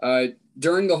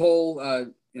 During the whole,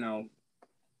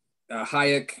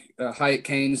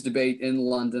 Hayek-Keynes debate in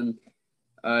London,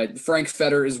 Frank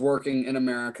Fetter is working in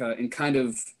America and kind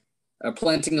of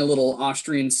planting a little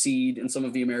Austrian seed in some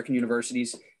of the American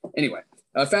universities. Anyway,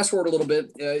 fast forward a little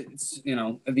bit. It's,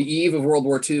 at the eve of World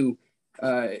War II.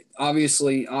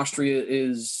 Obviously, Austria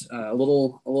is a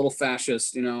little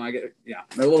fascist. They're a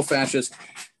little fascist.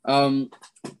 And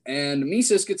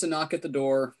Mises gets a knock at the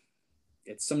door.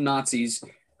 It's some Nazis.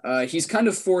 He's kind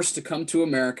of forced to come to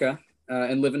America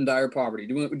and live in dire poverty.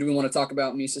 Do we want to talk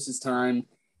about Mises's time?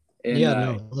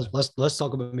 Let's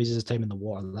talk about Mises's time in the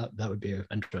war. That would be an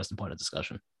interesting point of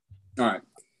discussion. All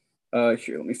right.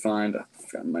 Here, let me find.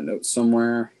 I've got my notes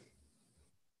somewhere.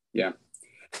 Yeah.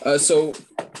 So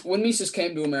when Mises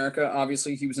came to America,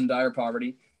 obviously he was in dire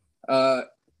poverty.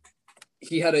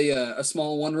 He had a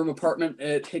small one-room apartment.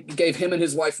 It gave him and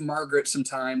his wife Margaret some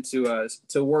time to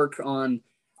work on,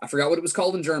 I forgot what it was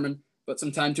called in German, but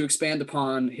some time to expand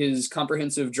upon his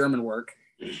comprehensive German work.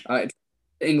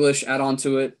 English, add on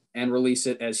to it, and release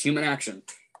it as Human Action.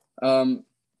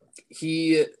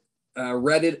 He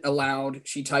read it aloud.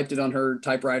 She typed it on her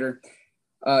typewriter.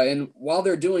 And while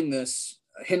they're doing this,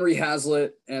 Henry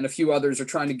Hazlitt and a few others are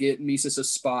trying to get Mises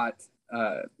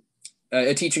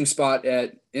a teaching spot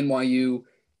at NYU.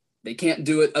 They can't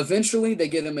do it. Eventually, they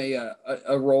get him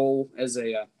a role as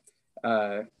they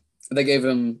gave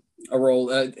him a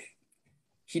role.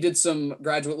 He did some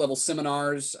graduate level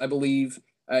seminars, I believe.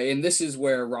 And this is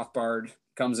where Rothbard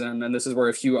comes in. And this is where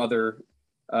a few other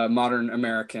modern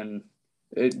American.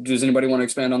 Does anybody want to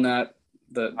expand on that?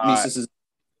 The Mises'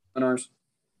 seminars?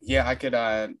 Yeah, I could.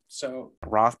 So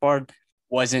Rothbard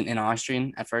wasn't an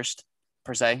Austrian at first,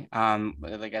 per se. I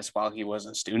guess while he was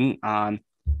a student. I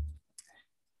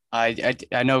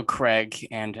know Craig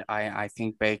and I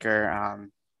think Baker,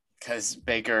 because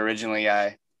Baker originally,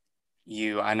 I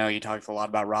know you talked a lot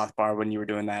about Rothbard when you were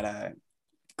doing that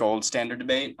gold standard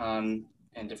debate and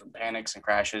different panics and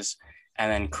crashes,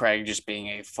 and then Craig just being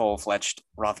a full-fledged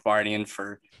Rothbardian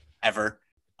forever.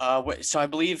 So I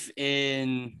believe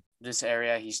in this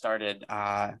area he started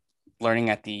learning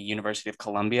at the University of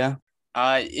Columbia,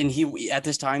 and he at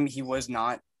this time he was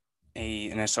not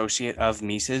an associate of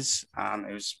Mises.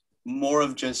 It was more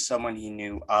of just someone he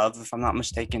knew of, if I'm not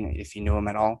mistaken, if he knew him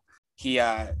at all. He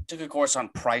took a course on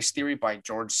price theory by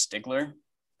George Stigler,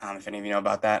 if any of you know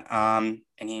about that. And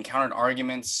he encountered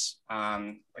arguments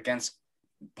against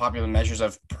popular measures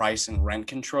of price and rent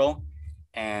control.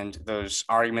 And those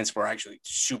arguments were actually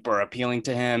super appealing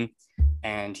to him.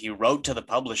 And he wrote to the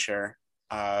publisher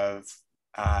of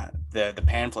the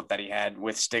pamphlet that he had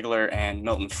with Stigler and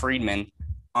Milton Friedman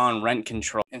on rent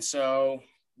control. And so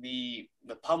the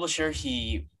publisher,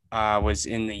 he was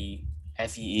in the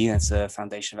FEE, that's the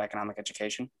Foundation of Economic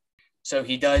Education. So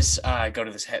he does go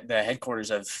to the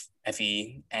headquarters of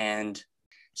FEE, and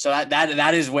so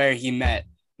that is where he met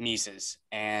Mises.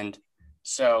 And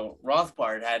so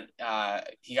Rothbard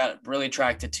he got really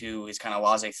attracted to his kind of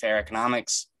laissez-faire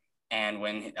economics. And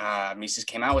when Mises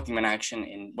came out with Human Action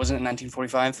wasn't it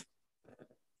 1945?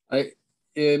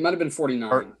 It might have been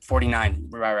 49. Or 49,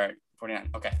 right, 49.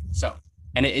 Okay, so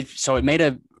it made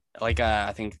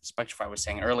I think Spectrify was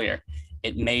saying earlier,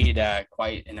 it made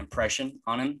quite an impression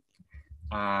on him.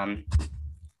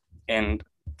 And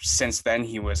since then,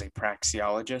 he was a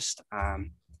praxeologist.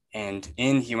 And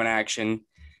in Human Action,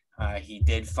 he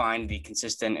did find the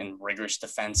consistent and rigorous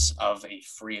defense of a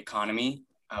free economy,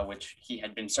 which he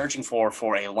had been searching for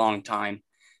a long time.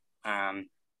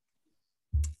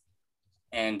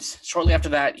 And shortly after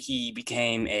that, he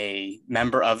became a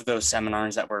member of those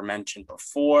seminars that were mentioned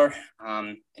before,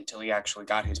 until he actually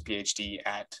got his PhD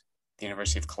at the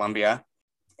University of Columbia.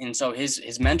 And so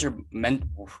his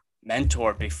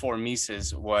mentor before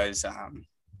Mises was,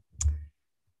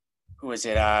 who was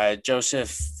it?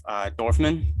 Joseph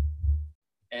Dorfman.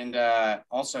 And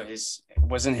also his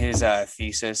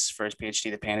thesis for his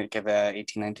PhD, The Panic of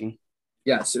 1819?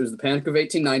 Yes, it was The Panic of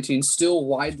 1819, still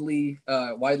widely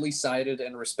cited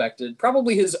and respected.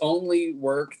 Probably his only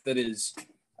work that is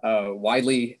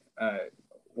widely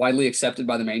accepted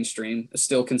by the mainstream. Is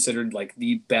still considered like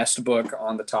the best book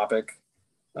on the topic,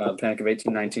 Panic of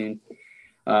 1819.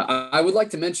 I would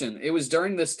like to mention it was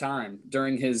during this time,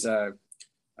 during his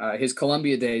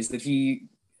Columbia days, that he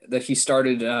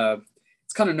started.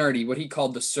 It's kind of nerdy, what he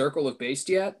called the Circle of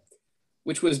Bastiat,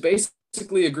 which was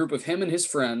basically a group of him and his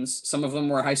friends. Some of them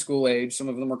were high school age, some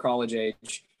of them were college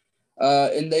age.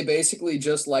 And they basically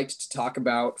just liked to talk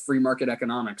about free market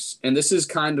economics. And this is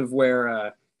kind of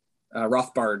where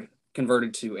Rothbard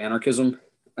converted to anarchism,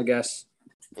 I guess.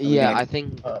 Yeah, I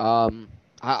think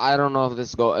I don't know if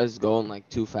this is going like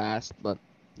too fast, but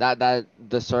that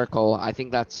the circle, I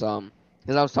think that's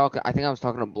because I was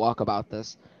talking to Block about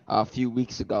this a few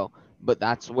weeks ago, but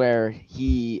that's where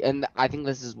and I think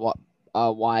this is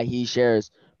why he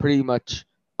shares pretty much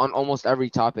on almost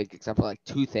every topic except for like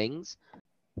two things.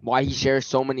 Why he shares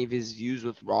so many of his views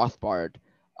with Rothbard,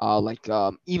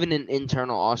 even in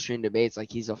internal Austrian debates,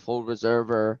 like he's a full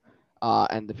reserver,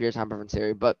 and the pure time preference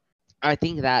theory. But I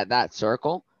think that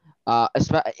circle,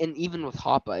 and even with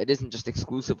Hoppe, it isn't just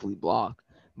exclusively Block,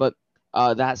 but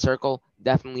that circle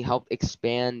definitely helped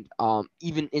expand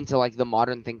even into like the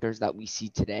modern thinkers that we see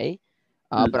today.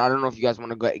 But I don't know if you guys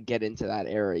want to get into that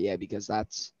era yet, because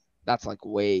that's like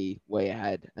way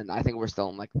ahead, and I think we're still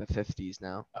in like the 50s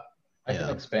now. I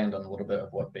can expand on a little bit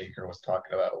of what Baker was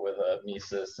talking about with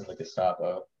Mises and the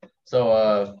Gestapo.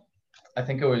 So I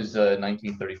think it was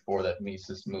 1934 that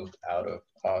Mises moved out of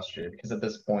Austria, because at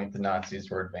this point the Nazis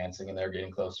were advancing and they were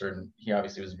getting closer, and he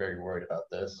obviously was very worried about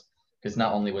this, because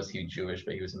not only was he Jewish,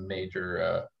 but he was a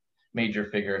major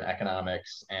figure in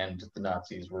economics, and the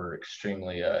Nazis were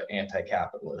extremely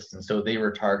anti-capitalist, and so they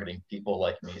were targeting people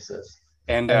like Mises.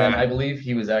 And then I believe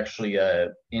he was actually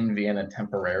in Vienna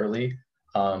temporarily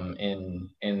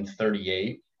in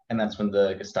 38, and that's when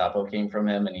the Gestapo came from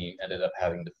him, and he ended up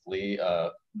having to flee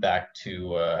back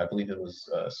to I believe it was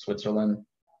Switzerland,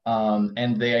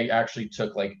 and they actually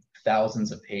took like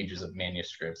thousands of pages of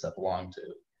manuscripts that belonged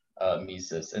to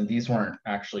Mises, and these weren't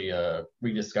actually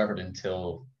rediscovered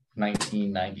until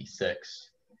 1996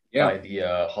 by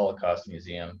the Holocaust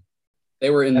Museum.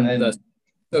 They were in the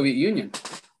Soviet Union.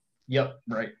 Yep,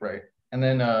 right. And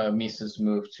then Mises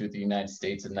moved to the United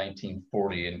States in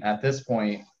 1940. And at this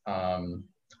point,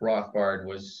 Rothbard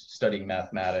was studying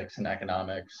mathematics and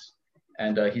economics.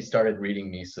 And he started reading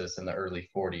Mises in the early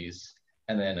 40s,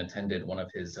 and then attended one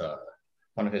of his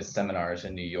seminars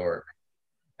in New York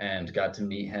and got to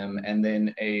meet him. And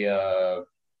then a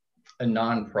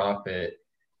nonprofit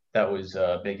that was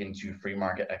big into free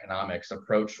market economics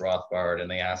approached Rothbard,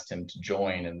 and they asked him to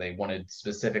join, and they wanted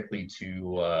specifically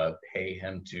to pay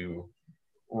him to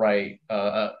write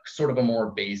a sort of a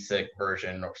more basic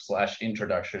version or /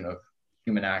 introduction of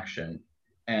human action.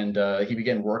 And he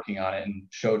began working on it and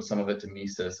showed some of it to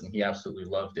Mises, and he absolutely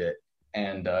loved it.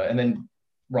 And then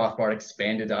Rothbard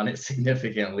expanded on it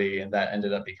significantly, and that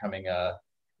ended up becoming a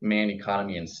Man,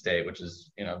 Economy, and State, which is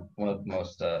one of the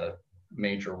most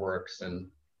major works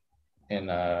in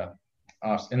the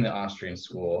Austrian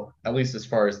school, at least as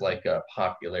far as like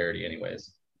popularity,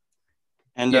 anyways.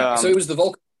 And so it was the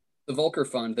Volcker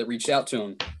Fund that reached out to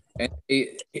him, and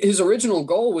his original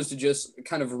goal was to just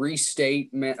kind of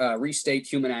restate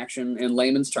human action in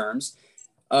layman's terms.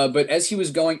 But as he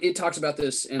was going, it talks about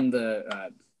this in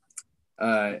the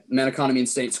Man, Economy, and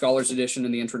State Scholars Edition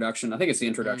in the introduction. I think it's the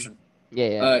introduction.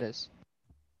 Yeah, it is.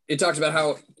 It talks about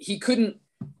how he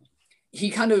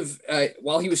kind of,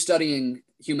 while he was studying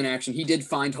human action, he did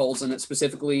find holes in it,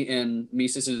 specifically in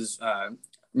Mises's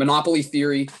monopoly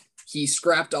theory. He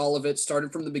scrapped all of it,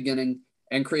 started from the beginning,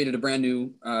 and created a brand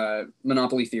new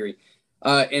monopoly theory.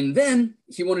 And then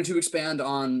he wanted to expand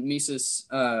on Mises'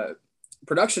 theory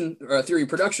of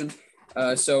production.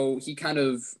 So he kind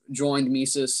of joined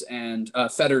Mises and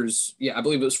Fetter's, I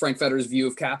believe it was Frank Fetter's view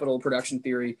of capital production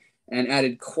theory, and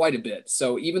added quite a bit.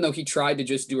 So even though he tried to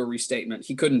just do a restatement,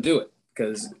 he couldn't do it,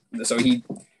 because he,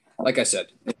 like I said,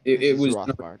 it was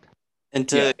Rothbard. And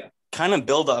to kind of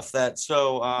build off that,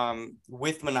 so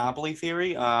with monopoly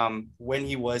theory, when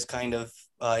he was kind of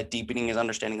deepening his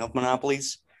understanding of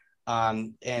monopolies,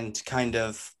 and kind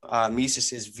of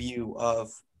Mises's view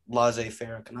of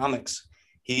laissez-faire economics,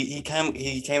 he came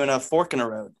in a fork in the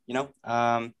road,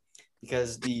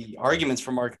 because the arguments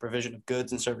for market provision of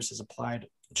goods and services applied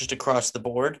just across the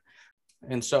board.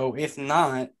 And so if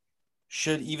not,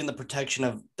 should even the protection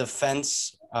of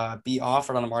defense be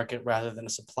offered on the market rather than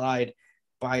supplied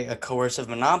by a coercive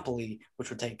monopoly, which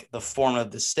would take the form of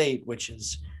the state, which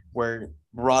is where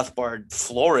Rothbard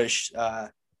flourished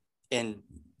in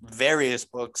various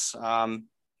books,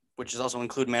 which is also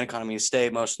include Man, Economy, and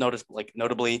State,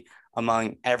 notably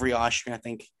among every Austrian. I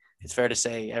think it's fair to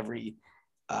say every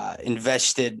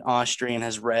invested Austrian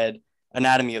has read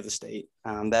Anatomy of the State,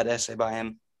 that essay by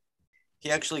him. He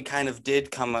actually kind of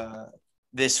did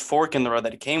this fork in the road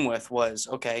that he came with was,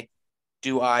 okay,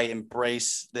 do I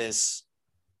embrace this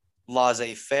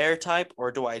laissez-faire type,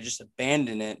 or do I just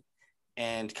abandon it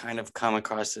and kind of come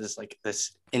across as like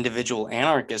this individual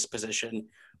anarchist position,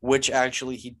 which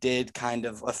actually he did kind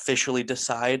of officially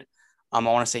decide. I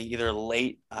want to say either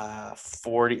late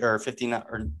 40 or 59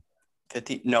 or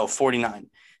 50, no, 49.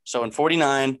 So in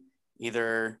 49,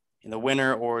 either in the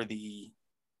winter or the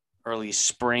early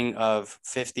spring of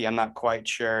 50, I'm not quite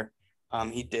sure.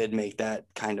 He did make that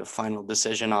kind of final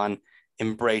decision on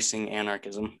embracing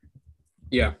anarchism.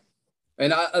 Yeah.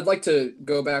 And I'd like to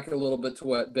go back a little bit to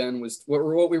what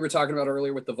we were talking about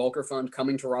earlier with the Volcker Fund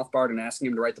coming to Rothbard and asking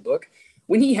him to write the book.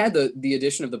 When he had the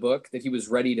edition of the book that he was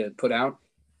ready to put out,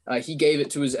 he gave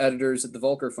it to his editors at the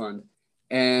Volcker Fund.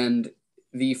 And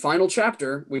the final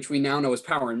chapter, which we now know as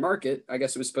Power and Market, I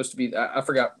guess it was supposed to be, I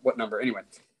forgot what number. Anyway,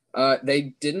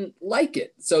 they didn't like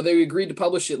it. So they agreed to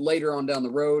publish it later on down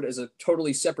the road as a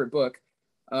totally separate book.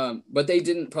 But they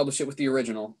didn't publish it with the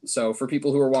original. So for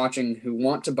people who are watching who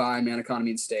want to buy Man,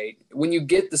 Economy, and State, when you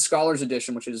get the Scholars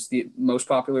Edition, which is the most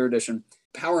popular edition,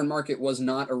 Power and Market was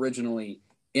not originally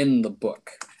in the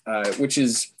book,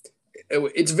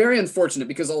 it's very unfortunate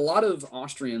because a lot of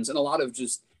Austrians and a lot of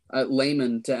just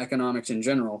laymen to economics in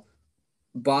general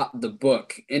bought the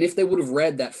book. And if they would have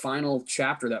read that final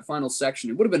chapter, that final section,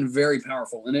 it would have been very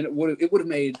powerful. And it would have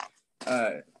made...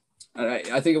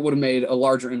 I think it would have made a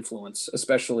larger influence, it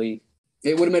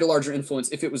would have made a larger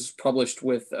influence if it was published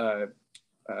with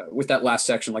that last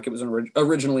section, like it was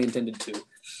originally intended to.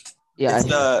 Yeah,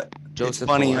 it's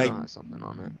funny. Something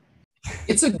on it.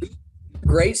 It's a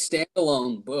great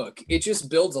standalone book. It just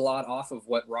builds a lot off of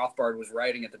what Rothbard was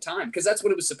writing at the time, because that's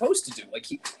what it was supposed to do. Like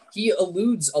he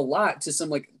alludes a lot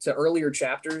to to earlier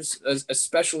chapters,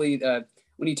 especially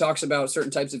when he talks about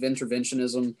certain types of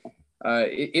interventionism.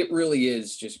 It really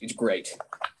is it's great.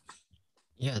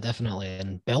 Yeah, definitely.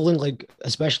 And building,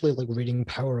 especially reading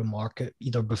Power and Market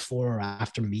either before or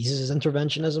after Mises'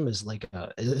 interventionism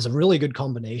is a really good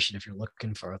combination if you're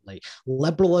looking for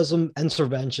liberalism,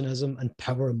 interventionism, and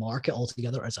Power and Market all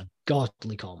together as a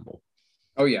godly combo.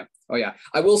 Oh yeah.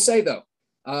 I will say though,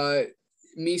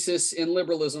 Mises in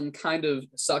liberalism kind of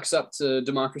sucks up to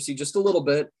democracy just a little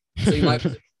bit. So you might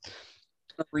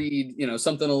read,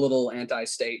 something a little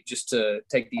anti-state just to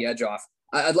take the edge off.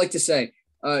 I'd like to say,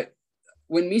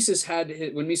 when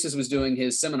Mises was doing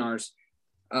his seminars,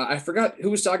 I forgot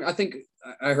who was talking. I think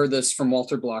I heard this from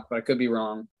Walter Block, but I could be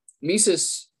wrong.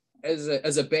 Mises,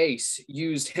 as a base,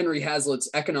 used Henry Hazlitt's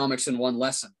Economics in One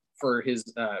Lesson for his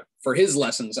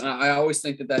lessons. And I always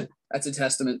think that's a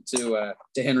testament to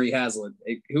Henry Hazlitt,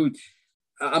 who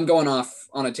I'm going off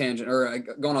on a tangent or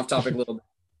going off topic a little bit.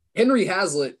 Henry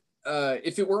Hazlitt.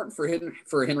 If it weren't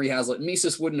for Henry Hazlitt,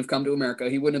 Mises wouldn't have come to America.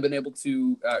 He wouldn't have been able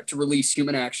to release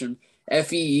Human Action.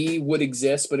 FEE would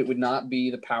exist, but it would not be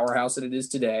the powerhouse that it is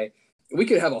today. We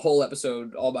could have a whole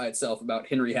episode all by itself about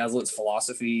Henry Hazlitt's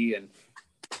philosophy, and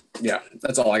yeah,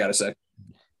 that's all I got to say.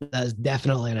 That is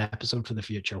definitely an episode for the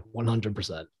future,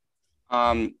 100%.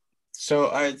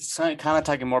 So I kind of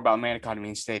talking more about Man, Economy,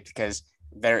 and State because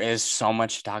there is so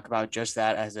much to talk about just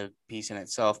that as a piece in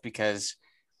itself because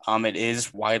it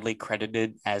is widely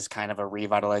credited as kind of a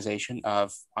revitalization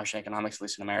of Austrian economics, at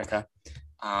least in America.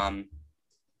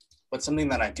 But something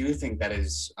that I do think that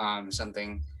is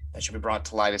something that should be brought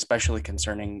to light, especially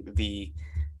concerning the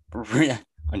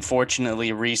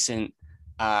unfortunately recent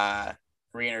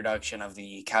reintroduction of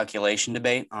the calculation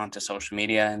debate onto social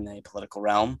media and the political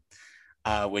realm,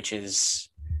 which is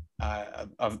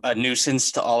a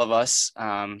nuisance to all of us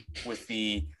with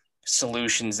the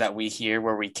solutions that we hear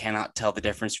where we cannot tell the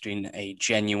difference between a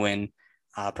genuine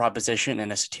proposition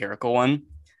and a satirical one.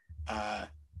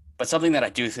 But something that I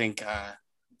do think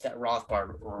that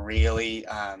Rothbard really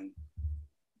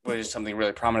was something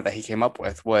really prominent that he came up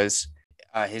with was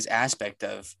his aspect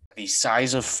of the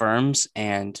size of firms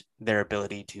and their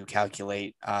ability to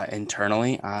calculate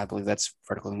internally. I believe that's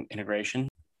vertical integration.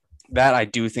 that I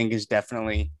do think is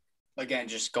definitely, again,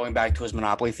 just going back to his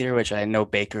monopoly theory, which I know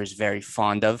Baker is very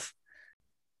fond of.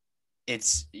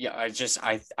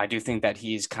 I do think that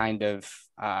he's kind of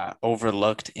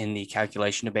overlooked in the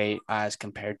calculation debate as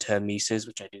compared to Mises,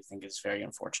 which I do think is very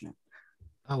unfortunate.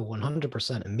 Oh,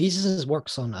 100%. And Mises'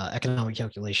 works on economic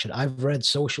calculation. I've read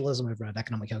Socialism, I've read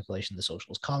Economic Calculation, the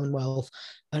Socialist Commonwealth,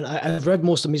 and I've read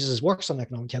most of Mises' works on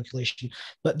economic calculation,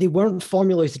 but they weren't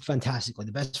formulated fantastically.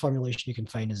 The best formulation you can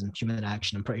find is in Human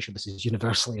Action. I'm pretty sure this is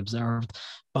universally observed.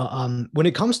 But when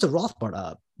it comes to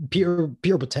Rothbard, Peter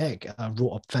Botek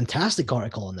wrote a fantastic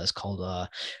article on this called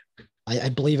I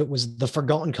believe it was The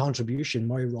Forgotten Contribution,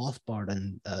 Murray Rothbard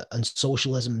and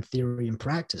Socialism in Theory and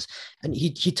Practice. And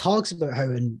he talks about how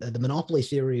in the monopoly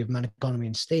theory of man, economy,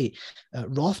 and state,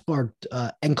 Rothbard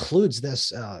includes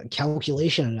this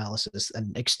calculation analysis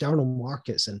and external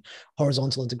markets and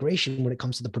horizontal integration when it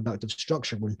comes to the productive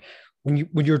structure. When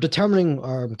you're determining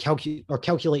or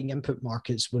calculating input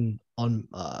markets on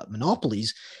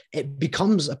monopolies, it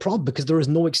becomes a problem because there is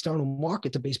no external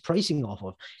market to base pricing off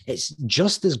of. It's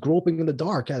just as groping in the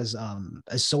dark as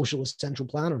socialist central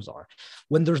planners are.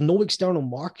 When there's no external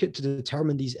market to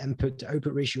determine these input to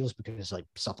output ratios, because like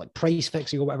stuff like price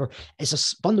fixing or whatever, it's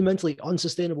a fundamentally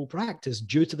unsustainable practice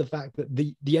due to the fact that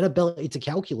the inability to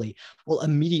calculate will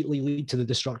immediately lead to the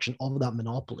destruction of that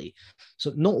monopoly.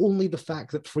 So not only the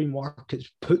fact that free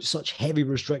markets put such heavy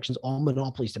restrictions on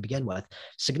monopolies to begin with,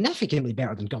 significantly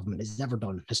better than government has ever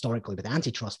done historically with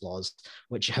antitrust laws,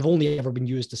 which have only ever been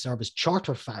used to serve as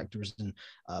charter factors and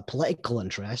political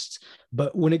interests.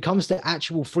 But when it comes to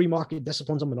actual free market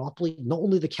disciplines on monopoly, not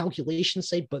only the calculation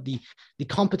side, but the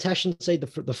competition side,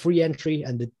 the free entry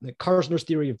and the Kerzner's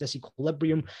theory of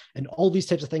disequilibrium and all these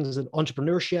types of things in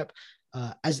entrepreneurship,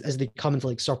 as they come into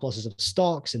like surpluses of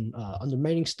stocks and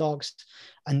undermining stocks.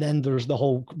 And then there's the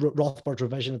whole Rothbard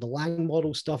revision of the Lang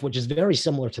model stuff, which is very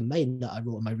similar to mine that I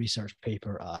wrote in my research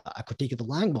paper, A Critique of the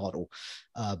Lang Model.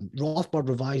 Rothbard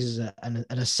revises it in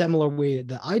a similar way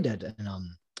that I did. And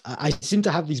I seem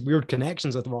to have these weird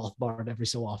connections with Rothbard every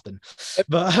so often.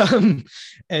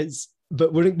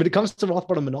 But when it comes to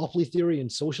Rothbard and monopoly theory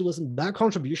and socialism, that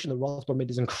contribution that Rothbard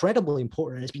made is incredibly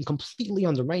important, and it's been completely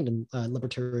undermined in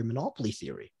libertarian monopoly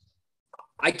theory.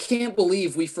 I can't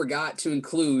believe we forgot to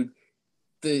include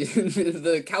the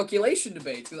the calculation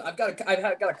debates, because I've got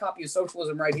a copy of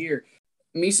Socialism right here.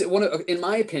 Mises, in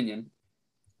my opinion,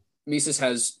 Mises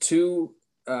has two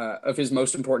of his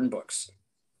most important books: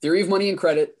 Theory of Money and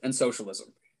Credit and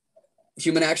Socialism.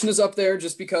 Human Action is up there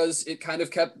just because it kind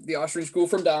of kept the Austrian school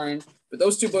from dying. But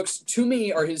those two books, to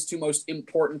me, are his two most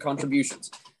important contributions.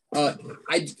 I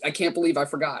can't believe I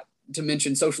forgot to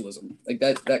mention Socialism. Like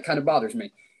that kind of bothers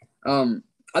me.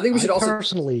 I think we should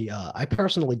I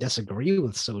personally disagree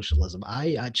with Socialism.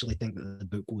 I actually think that the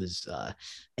book was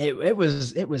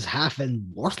it was half and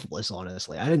worthless,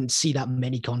 honestly. I didn't see that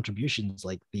many contributions.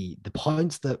 Like the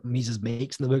points that Mises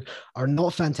makes in the book are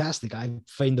not fantastic. I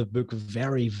find the book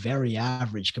very, very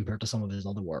average compared to some of his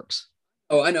other works.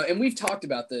 Oh, I know. And we've talked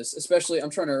about this, especially, I'm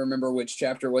trying to remember which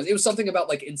chapter it was. It was something about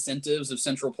like incentives of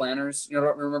central planners. You know,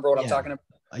 don't remember what I'm talking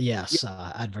about? Yes.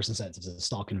 Adverse incentives of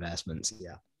stock investments.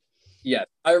 Yeah. Yeah.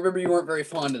 I remember you weren't very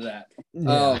fond of that.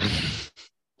 Yeah.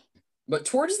 But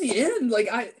towards the end, like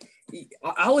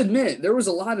I'll admit there was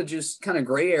a lot of just kind of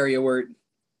gray area where,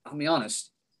 I'll be honest,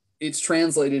 it's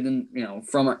translated in,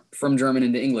 from German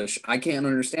into English. I can't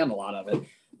understand a lot of it,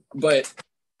 but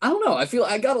I don't know. I feel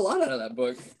I got a lot out of that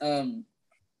book.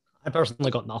 I personally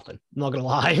got nothing. I'm not gonna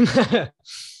lie.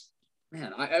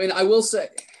 Man, I mean, I will say,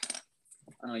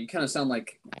 I don't know, you kind of sound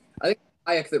like, I think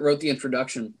Hayek that wrote the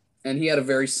introduction, and he had a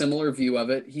very similar view of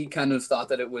it. He kind of thought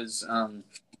that it was not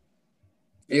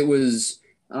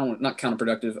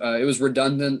counterproductive. It was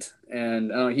redundant,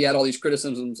 and he had all these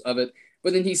criticisms of it.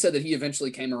 But then he said that he eventually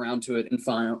came around to it and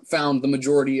found the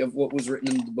majority of what was written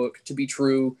in the book to be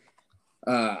true.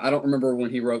 I don't remember when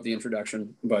he wrote the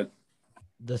introduction, but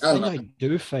the thing I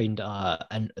do find, I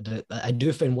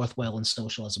do find worthwhile in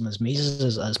Socialism is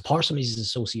Mises, as parts of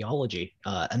Mises' sociology,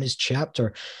 and his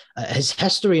chapter, his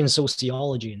history in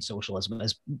sociology and socialism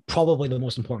is probably the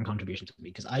most important contribution to me,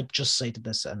 because I just cited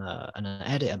this in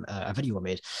a video I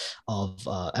made of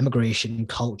immigration,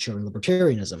 culture, and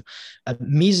libertarianism.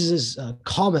 Mises'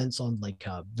 comments on the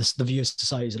view of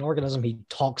society as an organism. He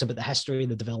talks about the history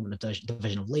and the development of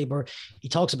division of labor. He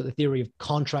talks about the theory of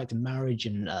contract and marriage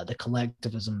and the collective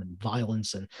collectivism and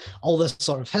violence and all this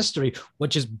sort of history,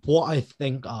 which is what I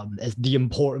think is the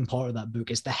important part of that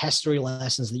book. It's the history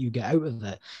lessons that you get out of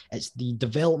it. It's the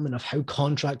development of how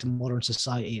contract in modern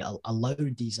society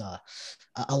allowed these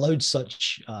allowed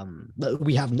such that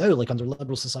we have now, like under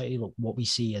liberal society. What we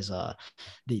see is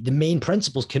the main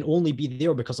principles can only be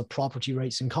there because of property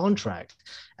rights and contract.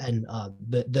 And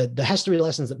the history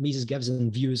lessons that Mises gives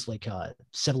in views like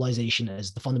civilization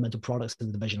as the fundamental products of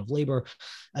the division of labor,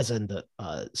 as in that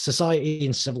society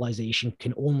and civilization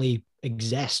can only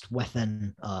exist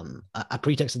within a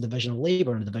pretext of division of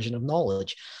labor and a division of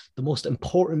knowledge. The most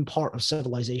important part of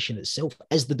civilization itself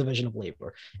is the division of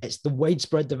labor. It's the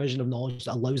widespread division of knowledge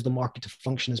that allows the market to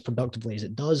function as productively as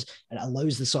it does, and it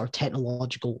allows the sort of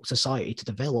technological society to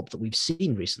develop that we've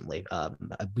seen recently.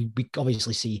 We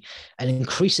obviously see an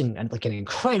increasing and like an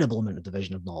incredible amount of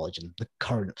division of knowledge in the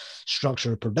current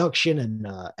structure of production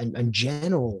and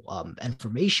general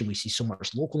information. We see so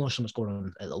much local knowledge, so much going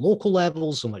on at the local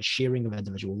level, so much sharing of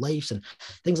individual lives and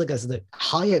things like this. The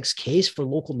Hayek's case for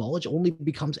local knowledge only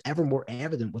becomes ever more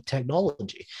evident with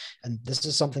technology. And this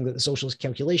is something that the socialist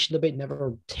calculation debate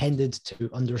never tended to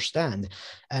understand.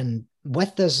 And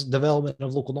with this development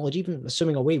of local knowledge, even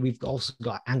assuming away, we've also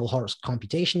got Englehart's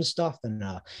computation stuff and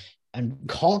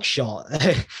Cockshot.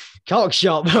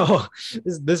 Cockshot, bro.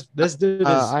 This dude is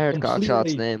I heard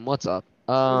Cockshot's name. What's up?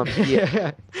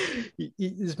 Yeah.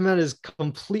 This man is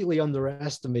completely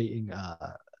underestimating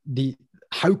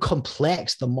how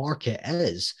complex the market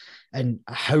is and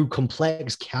how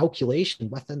complex calculation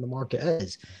within the market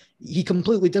is. He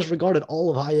completely disregarded all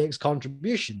of Hayek's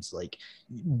contributions. Like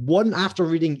one, after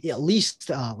reading at least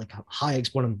like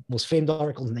Hayek's one of the most famed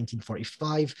articles in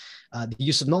 1945, The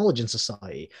Use of Knowledge in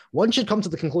Society, one should come to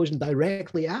the conclusion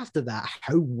directly after that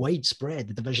how widespread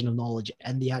the division of knowledge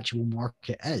in the actual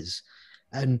market is.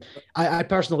 And I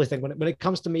personally think when it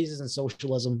comes to Mises and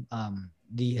socialism,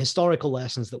 the historical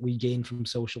lessons that we gain from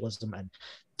socialism and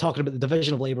talking about the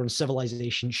division of labor and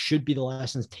civilization should be the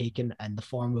lessons taken in the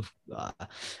form of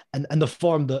and the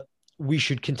form that we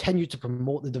should continue to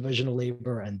promote the division of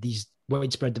labor and these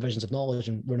widespread divisions of knowledge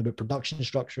and learn about production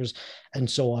structures and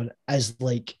so on as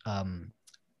like and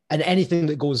anything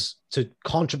that goes to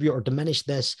contribute or diminish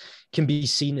this can be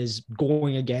seen as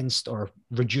going against or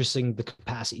reducing the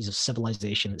capacities of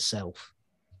civilization itself.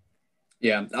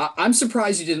 Yeah, I'm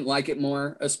surprised you didn't like it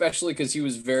more, especially because he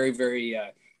was very, very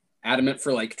adamant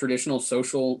for like traditional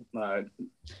social.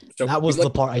 That was the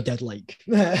part I did like.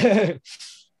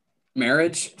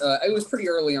 Marriage. It was pretty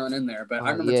early on in there, but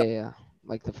I remember. Yeah,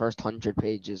 like the first 100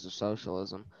 pages of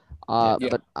socialism. Yeah.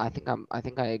 But I think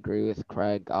I agree with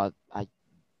Craig.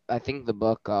 I think the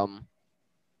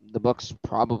book's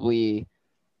probably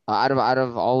out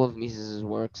of all of Mises's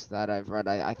works that I've read,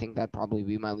 I think that'd probably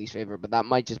be my least favorite. But that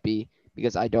might just be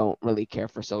because I don't really care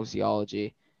for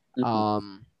sociology.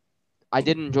 Mm-hmm. I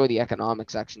did enjoy the economic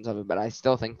sections of it, but I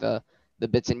still think the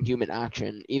bits in human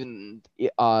action, even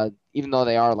though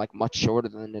they are like much shorter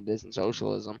than it is in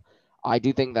socialism, I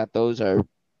do think that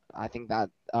I think that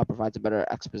provides a better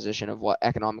exposition of what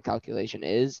economic calculation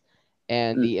is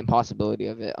and the impossibility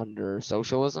of it under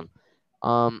socialism.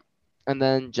 And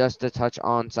then just to touch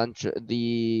on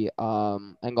the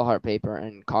Engelhart paper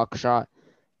and Cockshot,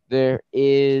 there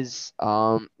is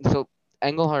so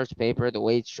Engelhart's paper, the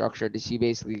way it's structured is he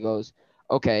basically goes,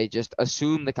 okay, just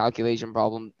assume the calculation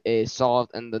problem is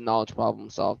solved and the knowledge problem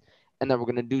solved, and then we're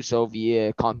going to do so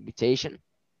via computation.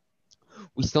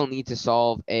 We still need to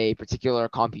solve a particular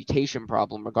computation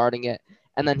problem regarding it.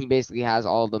 And then he basically has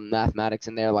all the mathematics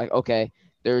in there, like, okay,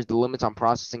 there's the limits on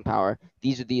processing power.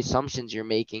 These are the assumptions you're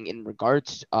making in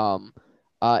regards to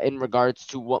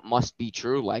what must be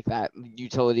true, like that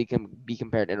utility can be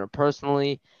compared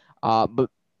interpersonally.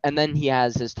 And then he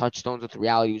has his touchstones with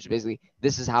reality, which basically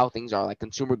this is how things are. Like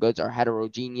consumer goods are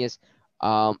heterogeneous,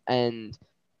 and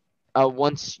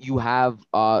once you have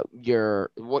what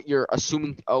you're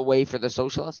assuming away for the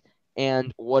socialists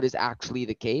and what is actually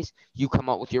the case, you come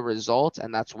up with your results,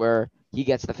 and that's where he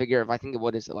gets the figure of, I think,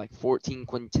 what is it, like 14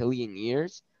 quintillion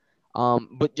years.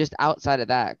 But just outside of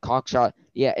that, Cockshot,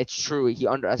 yeah, it's true, he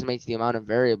underestimates the amount of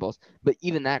variables, but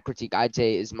even that critique, I'd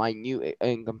say, is minute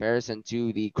in comparison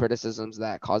to the criticisms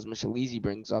that Cosmo Shalizi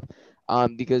brings up,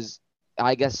 because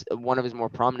I guess one of his more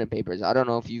prominent papers, I don't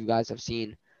know if you guys have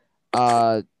seen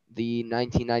the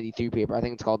 1993 paper, I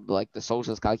think it's called like the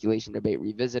Socialist Calculation Debate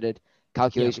Revisited,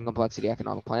 Calculation, Complexity,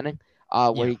 Economic Planning,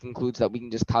 where he concludes that we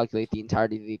can just calculate the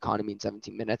entirety of the economy in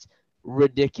 17 minutes.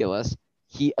 Ridiculous.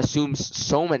 He assumes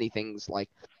so many things, like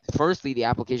firstly, the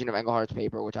application of Engelhardt's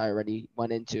paper, which I already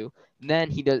went into. Then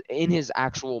he does, in his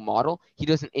actual model, he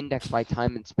does an index by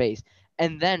time and space.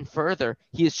 And then further,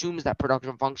 he assumes that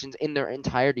production functions in their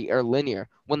entirety are linear,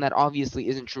 when that obviously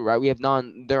isn't true, right?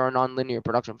 There are nonlinear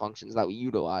production functions that we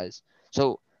utilize.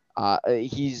 So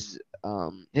his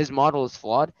model is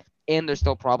flawed, and there's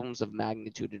still problems of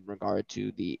magnitude in regard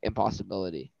to the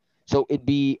impossibility. So it'd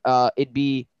be a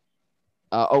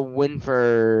win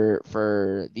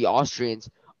for the Austrians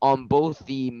on both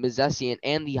the Misesian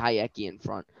and the Hayekian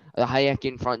front. The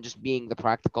Hayekian front just being the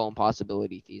practical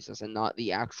impossibility thesis and not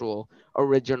the actual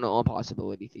original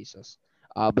impossibility thesis.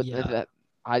 But Yeah.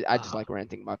 I just like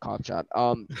ranting about cop chat.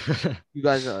 You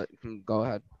guys can go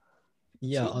ahead.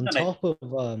 Yeah, on top of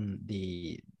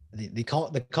the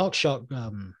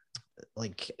cockshock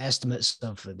like estimates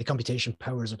of the computation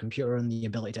powers of computer and the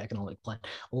ability to economically plan,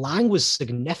 Lang was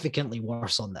significantly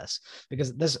worse on this,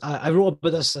 because this I wrote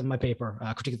about this in my paper,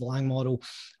 Critique of the Lang Model.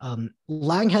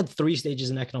 Lang had 3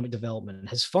 stages in economic development.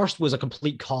 His first was a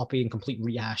complete copy and complete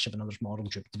rehash of another model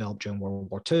developed during World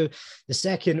War II. The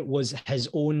second was his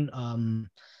own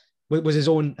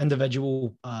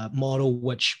individual model,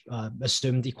 which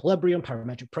assumed equilibrium,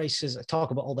 parametric prices. I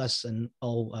talk about all this and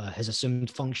all his assumed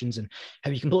functions and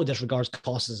how he completely disregards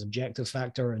cost as objective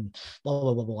factor and blah,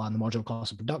 blah, blah, blah, and the marginal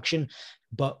cost of production.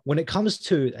 But when it comes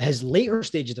to his later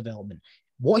stage of development,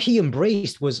 what he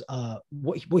embraced was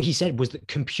what he said was that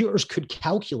computers could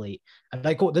calculate, and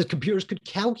I quote, the computers could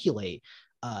calculate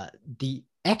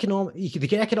they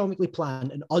can economically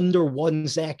plan in under 1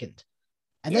 second.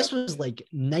 And this was like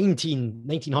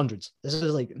 1900s. This is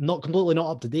like completely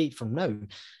not up to date from now.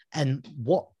 And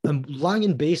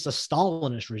Langen based a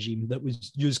Stalinist regime that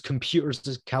was used computers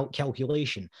as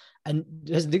calculation. And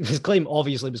his claim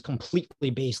obviously was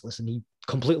completely baseless, and he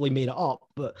completely made it up.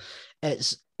 But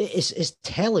it's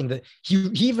telling that he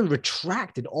even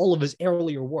retracted all of his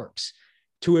earlier works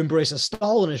to embrace a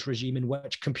Stalinist regime in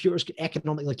which computers could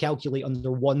economically calculate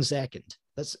under 1 second.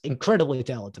 That's incredibly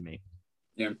telling to me.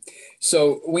 Yeah.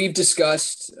 So we've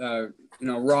discussed,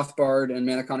 Rothbard and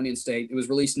Man, Economy, and State. It was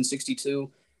released in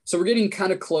 1962. So we're getting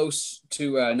kind of close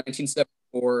to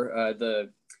 1974, the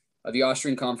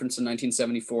Austrian conference in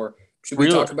 1974. Should we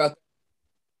talk about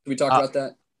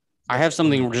that? I have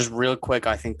something just real quick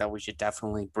I think that we should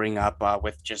definitely bring up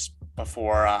with just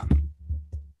before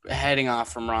heading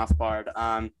off from Rothbard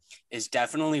is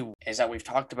that we've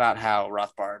talked about how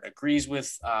Rothbard agrees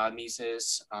with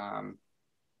Mises on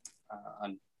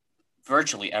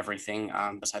virtually everything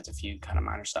besides a few kind of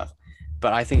minor stuff.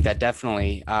 But I think that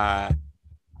definitely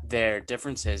their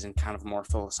differences in kind of a more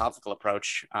philosophical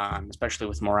approach, especially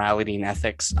with morality and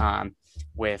ethics,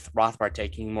 with Rothbard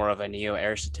taking more of a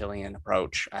neo-Aristotelian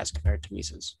approach as compared to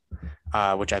Mises,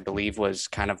 which I believe was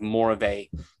kind of more of an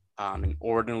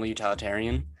ordinally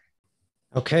utilitarian.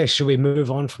 Okay, should we move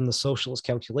on from the socialist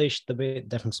calculation debate,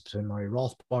 difference between Murray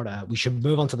Rothbard? We should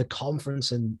move on to the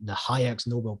conference and the Hayek's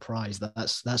Nobel Prize.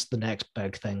 That's the next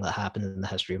big thing that happened in the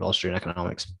history of Austrian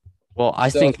economics. Well, I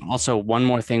think also one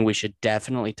more thing we should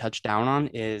definitely touch down on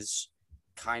is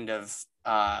kind of,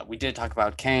 we did talk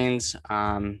about Keynes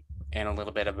and a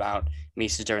little bit about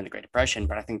Mises during the Great Depression,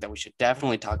 but I think that we should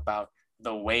definitely talk about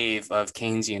the wave of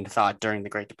Keynesian thought during the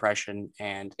Great Depression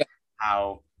and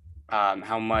how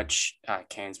much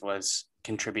Keynes was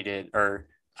credited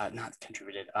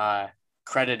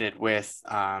with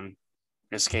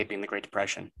escaping the Great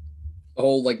Depression. The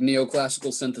whole like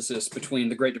neoclassical synthesis between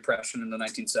the Great Depression and the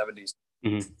 1970s.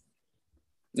 Mm-hmm.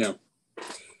 Yeah.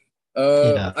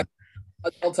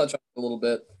 I'll touch on it a little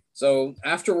bit. So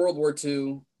after World War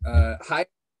II, Hayek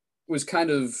was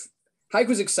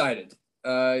excited.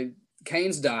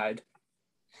 Keynes died.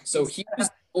 So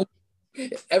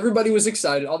everybody was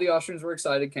excited. All the Austrians were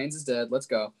excited. Keynes is dead. Let's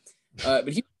go. But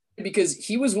because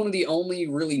he was one of the only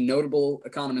really notable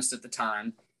economists at the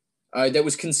time that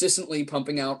was consistently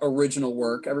pumping out original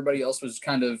work. Everybody else was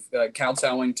kind of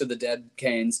kowtowing to the dead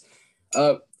Keynes.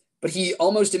 But he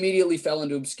almost immediately fell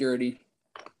into obscurity.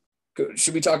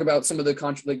 Should we talk about some of the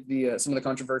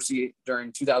controversy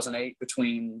during 2008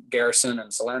 between Garrison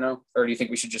and Salerno, or do you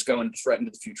think we should just go right into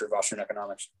the future of Austrian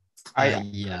economics?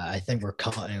 I think we're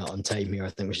cutting it on time here. I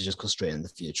think we should just go straight into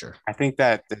the future. I think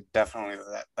that definitely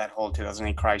that whole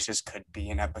 2008 crisis could be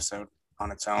an episode on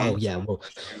its own. Oh yeah, well,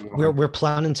 we're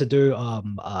planning to do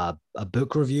a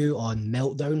book review on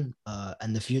Meltdown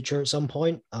in the future at some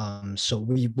point. So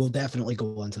we will definitely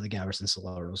go into the Garrison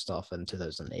Salerno stuff in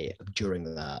 2008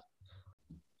 during that.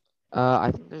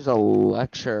 I think there's a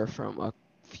lecture from a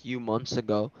few months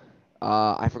ago.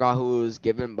 I forgot who it was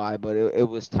given by, but it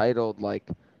was titled like,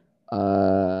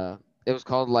 it was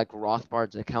called like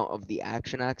Rothbard's account of the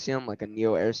action axiom, like a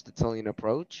neo-Aristotelian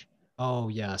approach. Oh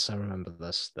yes, I remember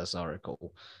this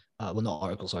article. Well, not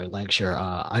article, sorry, lecture.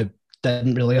 I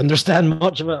didn't really understand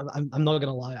much of it. I'm not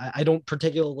gonna lie. I don't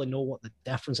particularly know what the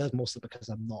difference is, mostly because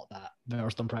I'm not that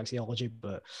versed on praxeology.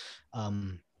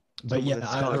 But yeah,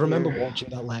 I remember watching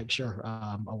that lecture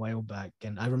a while back,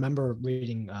 and I remember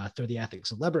reading Through the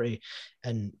Ethics of Liberty,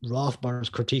 and Rothbard's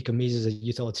critique of Mises'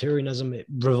 utilitarianism. It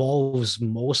revolves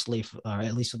mostly, or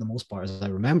at least for the most part, as I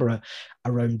remember it,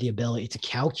 around the ability to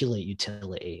calculate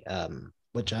utility,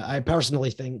 which I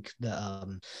personally think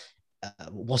that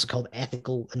what's it called,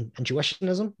 ethical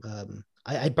intuitionism.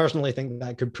 I personally think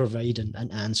that could provide an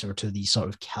answer to these sort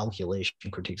of calculation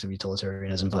critiques of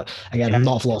utilitarianism. But again, I'm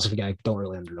not a philosophy guy, don't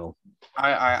really know.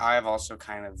 I have also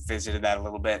kind of visited that a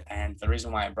little bit, and the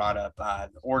reason why I brought up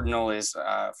the ordinal is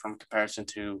from comparison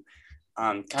to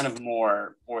kind of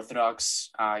more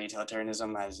orthodox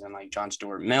utilitarianism, as in like John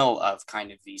Stuart Mill, of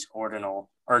kind of these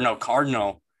cardinal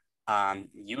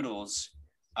utils.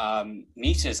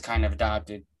 Mises kind of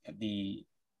adopted the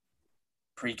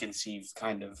preconceived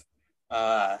kind of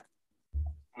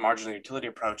marginal utility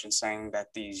approach in saying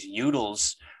that these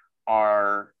utils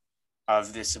are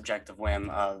of this subjective whim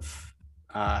of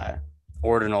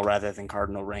ordinal rather than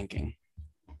cardinal ranking.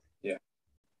 Yeah.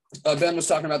 Ben was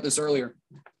talking about this earlier.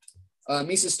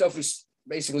 Mises' stuff was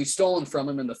basically stolen from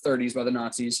him in the 1930s by the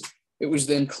Nazis. It was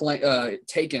then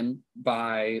taken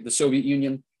by the Soviet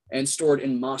Union and stored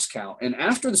in Moscow. And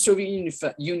after the Soviet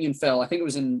Union fell, I think it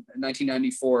was in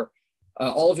 1994,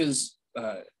 all of his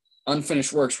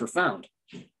unfinished works were found.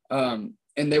 And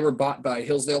they were bought by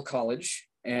Hillsdale College,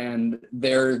 and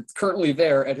they're currently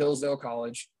there at Hillsdale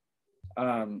College.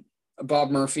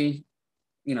 Bob Murphy,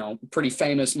 pretty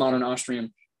famous modern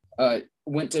Austrian,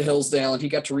 went to Hillsdale, and he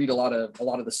got to read a lot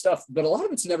of the stuff, but a lot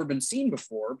of it's never been seen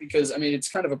before because, I mean,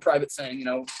 it's kind of a private thing,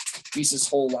 Mises'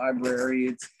 whole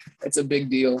library, it's a big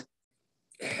deal.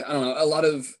 I don't know, a lot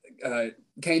of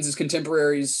Keynes's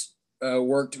contemporaries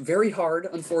worked very hard,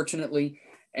 unfortunately,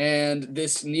 and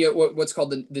this what's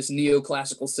called this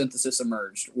neoclassical synthesis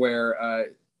emerged, where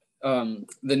the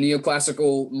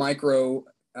neoclassical micro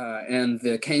and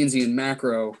the Keynesian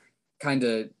macro kind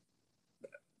of,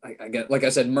 I get, like I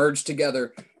said, merged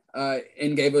together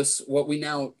and gave us what we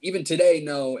now, even today,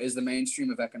 know is the mainstream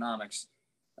of economics.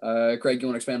 Craig, you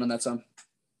want to expand on that some?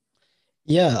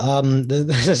 Yeah,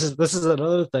 this is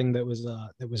another thing that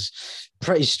was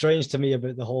pretty strange to me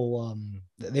about the whole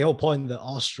point that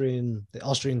the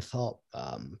Austrian thought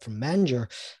from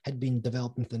Menger had been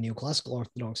developed into the neoclassical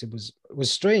orthodoxy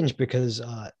was strange because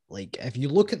like if you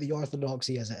look at the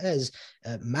orthodoxy as it is,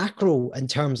 macro in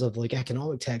terms of like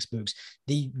economic textbooks,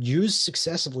 they use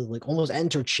successively, like almost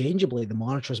interchangeably, the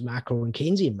monetarist macro and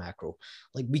Keynesian macro.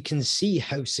 Like we can see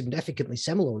how significantly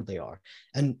similar they are,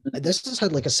 and this has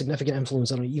had like a significant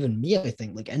influence on even me. I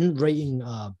think, like in writing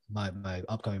my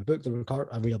upcoming book, the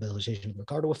Rehabilitation of the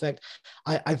Ricardo Effect,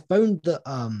 I found that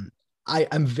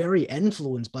I'm very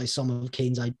influenced by some of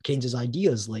Keynes's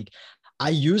ideas. Like I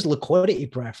use liquidity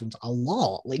preference a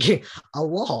lot,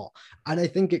 and I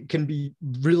think it can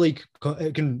really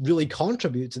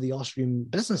contribute to the Austrian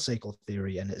business cycle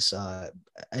theory and its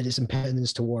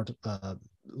impedance toward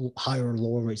higher or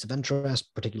lower rates of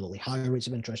interest, particularly higher rates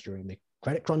of interest during the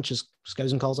credit crunch, as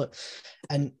Skousen calls it.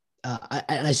 And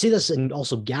I see this in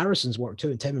also Garrison's work too.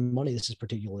 In Time and Money, this is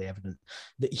particularly evident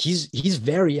that he's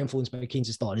very influenced by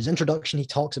Keynes's thought. In his introduction, he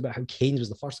talks about how Keynes was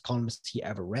the first economist he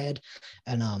ever read,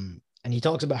 and he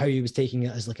talks about how he was taking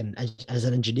it as as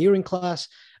an engineering class,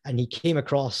 and he came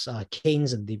across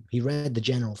Keynes, and he read the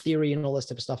general theory and all this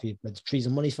type of stuff. He read Trees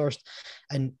and Money first,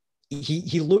 and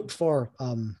he looked for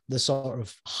the sort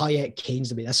of Hayek Keynes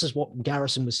debate. This is what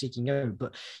Garrison was seeking out,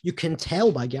 but you can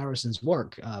tell by Garrison's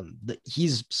work that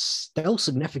he's still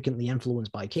significantly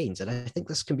influenced by Keynes, and I think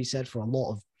this can be said for a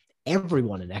lot of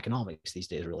everyone in economics these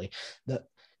days. Really, that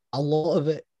a lot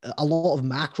of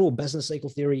macro business cycle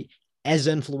theory is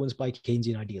influenced by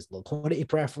Keynesian ideas. The liquidity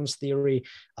preference theory,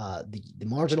 the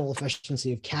marginal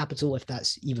efficiency of capital, if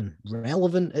that's even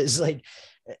relevant, is like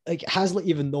Hazlitt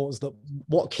even knows that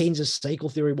what Keynes's cycle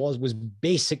theory was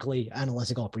basically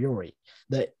analytic a priori.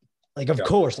 That, like, of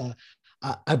course,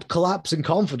 a collapse in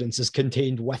confidence is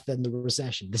contained within the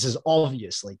recession. This is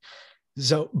obvious.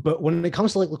 But when it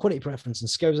comes to like liquidity preference, and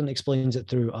Skousen explains it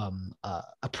through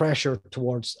a pressure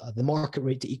towards the market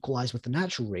rate to equalize with the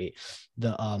natural rate,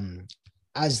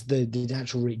 as the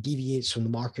natural rate deviates from the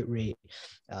market rate,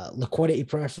 liquidity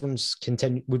preference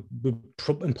would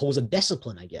impose a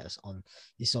discipline, I guess, on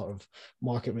these sort of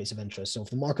market rates of interest. So if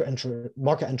the market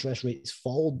interest rates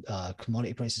fall,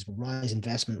 commodity prices will rise,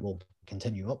 investment will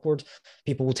continue upward.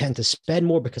 People will tend to spend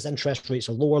more because interest rates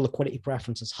are lower, liquidity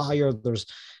preference is higher.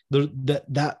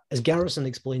 That as Garrison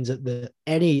explains it,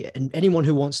 anyone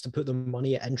who wants to put their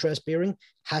money at interest bearing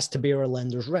has to bear a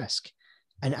lender's risk.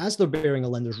 And as they're bearing a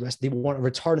lender's risk, they want a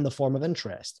return in the form of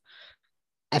interest.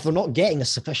 If they're not getting a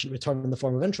sufficient return in the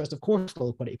form of interest, of course, the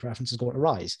liquidity preference is going to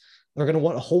rise. They're going to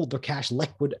want to hold their cash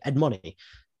liquid in money.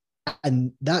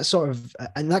 And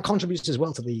that contributes as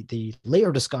well to the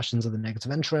later discussions of the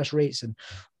negative interest rates and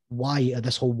why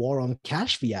this whole war on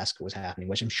cash fiasco is happening,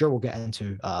 which I'm sure we'll get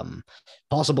into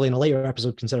possibly in a later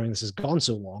episode, considering this has gone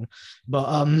so long.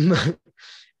 But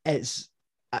it's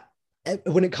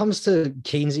when it comes to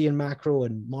Keynesian macro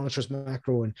and monetarist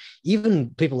macro, and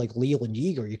even people like Leland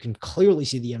Yeager, you can clearly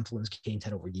see the influence Keynes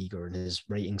had over Yeager and his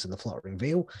writings in The Fluttering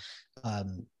Veil.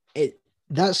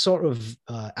 That sort of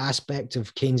aspect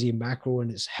of Keynesian macro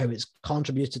and how it's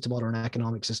contributed to modern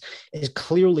economics is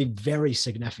clearly very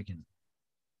significant.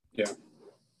 Yeah.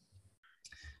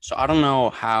 So I don't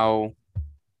know how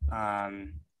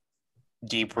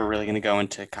deep we're really going to go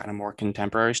into kind of more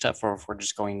contemporary stuff, or if we're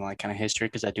just going like kind of history,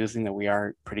 because I do think that we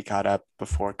are pretty caught up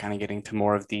before kind of getting to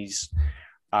more of these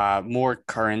more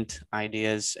current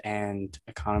ideas and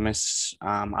economists.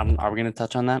 Are we going to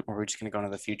touch on that, or are we just going to go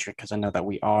into the future? Because I know that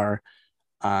we are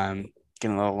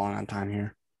getting a little long on time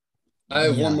here. I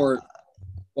have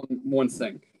one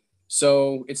thing.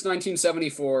 So it's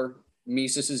 1974.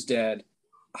 Mises is dead.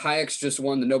 Hayek's just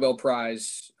won the Nobel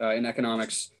Prize in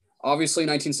economics. Obviously,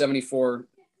 1974,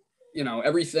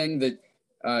 everything that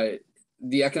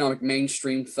the economic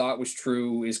mainstream thought was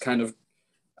true is kind of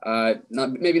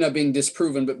not being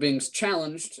disproven, but being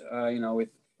challenged, with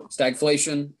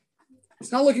stagflation.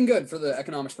 It's not looking good for the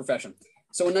economics profession.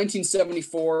 So in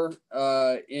 1974,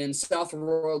 in South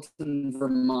Royalton,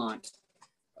 Vermont,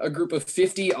 a group of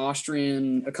 50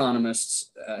 Austrian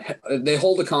economists, they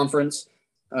hold a conference.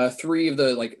 Three of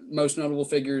the most notable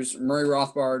figures, Murray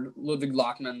Rothbard, Ludwig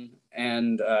Lochmann,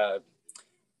 and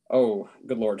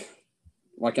good Lord,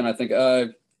 why can't I think?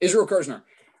 Israel Kirzner.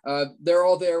 They're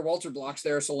all there. Walter Block's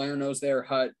there. Salerno's there.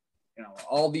 Hutt.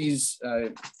 All these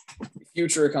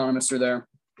future economists are there.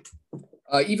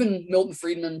 Even Milton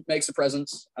Friedman makes a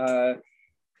presence. And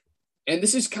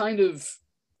this is kind of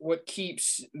what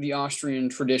keeps the Austrian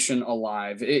tradition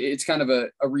alive. It's kind of a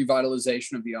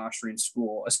revitalization of the Austrian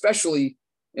school, especially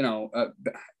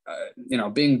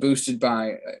being boosted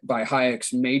by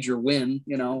Hayek's major win.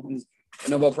 The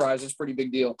Nobel Prize is a pretty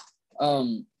big deal.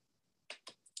 But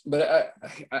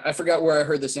I forgot where I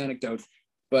heard this anecdote,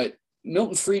 but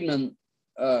Milton Friedman,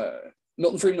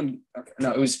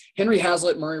 it was Henry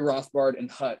Hazlitt, Murray Rothbard,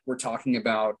 and Hutt were talking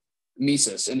about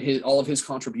Mises and all of his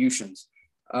contributions.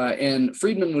 And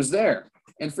Friedman was there.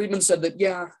 And Friedman said that,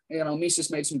 Mises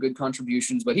made some good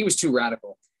contributions, but he was too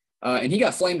radical. And he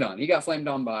got flamed on. He got flamed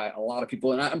on by a lot of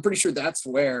people. And I'm pretty sure that's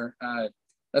where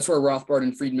Rothbard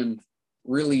and Friedman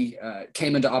really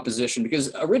came into opposition,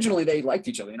 because originally they liked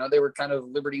each other. They were kind of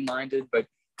liberty-minded, but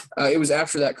it was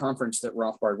after that conference that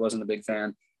Rothbard wasn't a big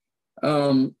fan.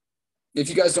 If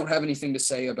you guys don't have anything to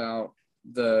say about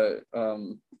the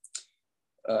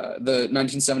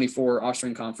 1974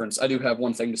 Austrian conference, I do have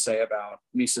one thing to say about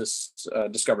Mises'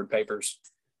 discovered papers.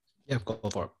 Yeah, go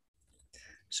for it.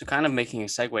 So kind of making a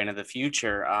segue into the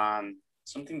future,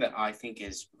 something that I think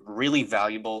is really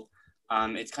valuable.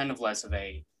 It's kind of less of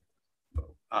a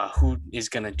who is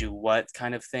going to do what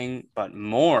kind of thing, but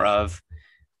more of,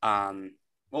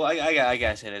 I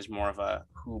guess it is more of a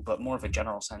who, but more of a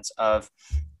general sense of,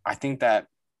 I think that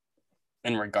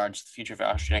in regards to the future of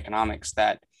Austrian economics,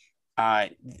 that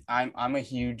I'm a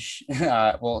huge,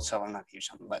 so I'm not huge,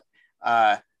 but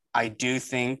I do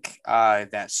think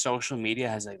that social media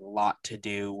has a lot to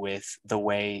do with the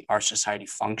way our society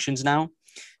functions now.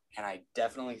 And I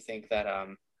definitely think that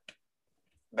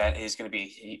that is going to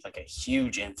be a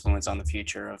huge influence on the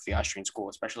future of the Austrian school,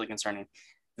 especially concerning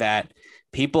that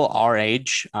people our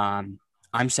age, I'm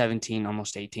 17,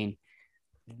 almost 18.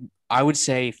 I would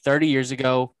say 30 years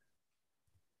ago,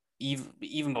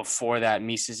 even before that,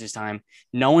 Mises' time,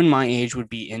 no one my age would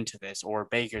be into this, or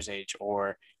Baker's age,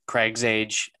 or Craig's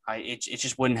age. It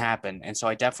just wouldn't happen. And so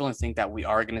I definitely think that we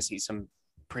are going to see some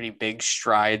pretty big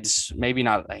strides, maybe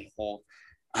not a whole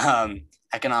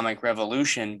economic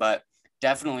revolution, but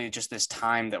definitely just this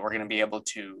time that we're going to be able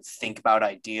to think about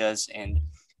ideas and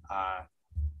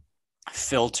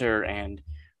filter and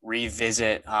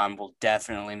revisit will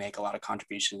definitely make a lot of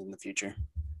contributions in the future.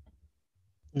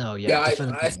 No, Yeah, yeah, I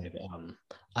definitively.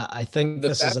 I think the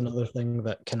this is fact another thing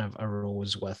that kind of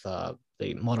arose with the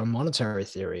modern monetary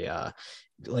theory.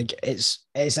 Like it's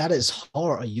at its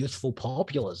heart a youthful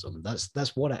populism.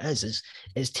 That's what it is.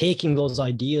 It's taking those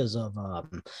ideas of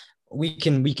we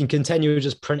can continue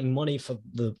just printing money for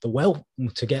the wealth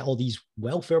to get all these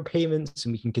welfare payments,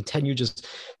 and we can continue just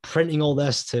printing all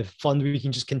this to fund. We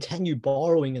can just continue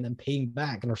borrowing and then paying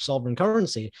back in our sovereign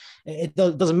currency. It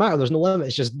doesn't matter. There's no limit.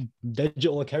 It's just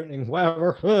digital accounting,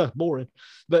 whatever. Boring,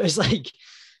 but it's like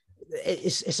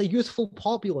it's a youthful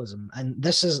populism, and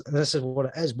this is what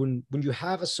it is when you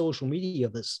have a social media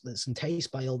that's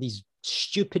enticed by all these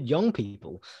stupid young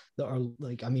people that are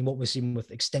like, I mean, what we've seen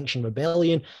with Extinction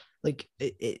Rebellion, like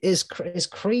it's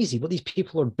crazy. What these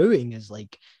people are doing is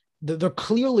like they're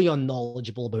clearly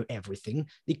unknowledgeable about everything.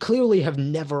 They clearly have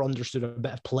never understood a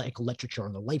bit of political literature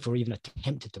in their life or even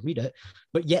attempted to read it,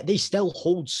 but yet they still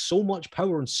hold so much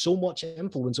power and so much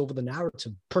influence over the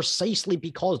narrative precisely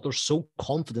because they're so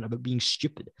confident about being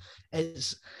stupid.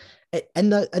 It's in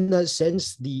that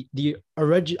sense, the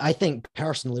original. I think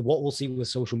personally, what we'll see with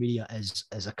social media is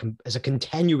a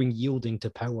continuing yielding to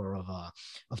power of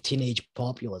teenage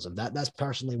populism. That's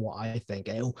personally what I think.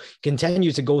 It'll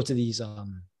continue to go to these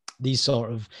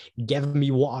sort of give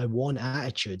me what I want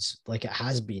attitudes, like it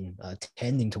has been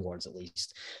tending towards at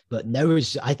least. But now,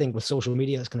 I think with social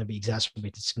media, it's going to be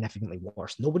exacerbated significantly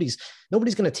worse. Nobody's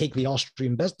going to take the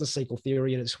Austrian business cycle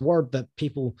theory at its word that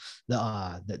people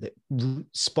that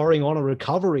spurring on a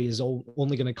recovery is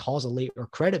only going to cause a later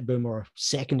credit boom or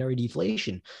secondary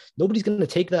deflation. Nobody's going to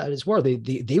take that at its word.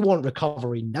 They want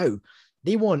recovery now.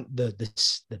 They want the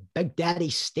big daddy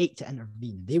state to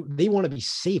intervene. They want to be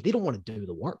saved. They don't want to do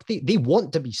the work. They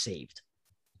want to be saved.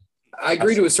 I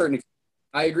agree to a certain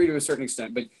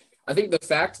extent, but I think the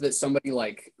fact that somebody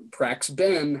like Prax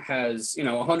Ben has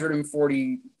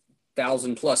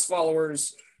 140,000 plus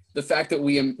followers, the fact that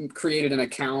we created an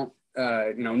account,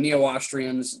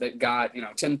 Neo-Austrians that got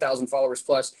 10,000 followers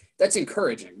plus, that's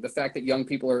encouraging. The fact that young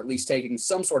people are at least taking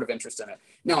some sort of interest in it.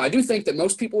 Now, I do think that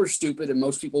most people are stupid and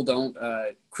most people don't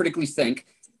critically think,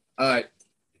 but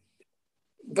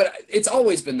it's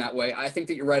always been that way. I think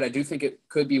that you're right. I do think it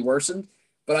could be worsened,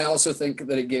 but I also think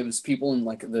that it gives people in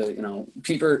like the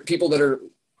people that are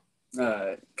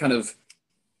kind of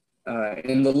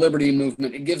in the liberty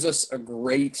movement, it gives us a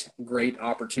great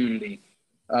opportunity.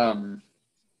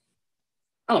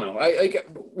 I don't know.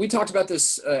 We talked about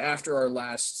this after our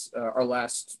last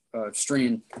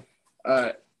stream.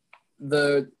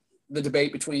 The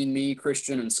debate between me,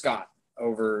 Christian, and Scott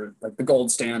over like the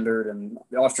gold standard and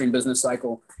the Austrian business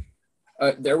cycle.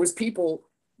 There was people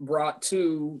brought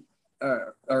to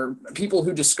or people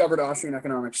who discovered Austrian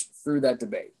economics through that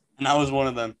debate, and I was one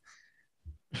of them.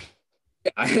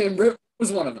 Yeah, I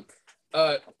was one of them.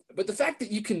 But the fact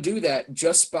that you can do that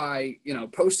just by,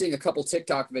 posting a couple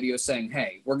TikTok videos saying,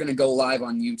 hey, we're going to go live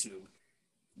on YouTube,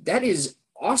 that is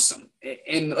awesome.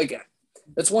 And like,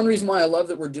 that's one reason why I love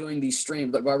that we're doing these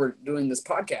streams, like why we're doing this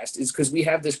podcast, is because we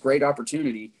have this great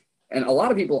opportunity and a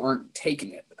lot of people aren't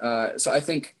taking it. So I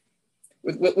think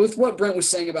with what Brent was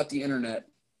saying about the internet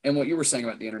and what you were saying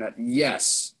about the internet,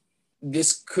 yes,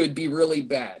 this could be really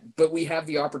bad, but we have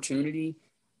the opportunity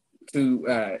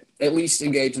to at least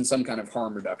engage in some kind of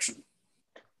harm reduction.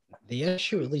 The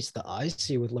issue, at least that I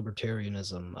see with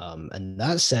libertarianism, in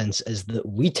that sense, is that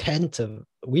we tend to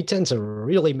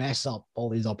really mess up all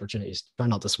these opportunities. Try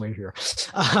not to swear here,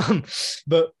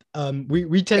 but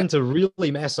we tend to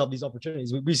really mess up these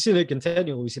opportunities. We've seen it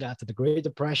continually. We've seen it after the Great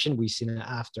Depression. We've seen it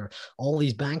after all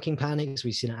these banking panics.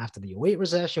 We've seen it after the 2008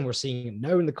 recession. We're seeing it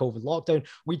now in the COVID lockdown.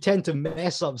 We tend to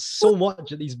mess up so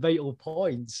much at these vital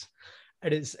points.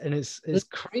 And it's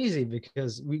crazy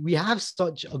because we have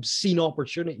such obscene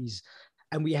opportunities,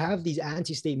 and we have these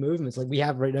anti-state movements like we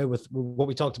have right now with what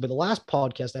we talked about the last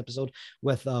podcast episode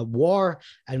with war,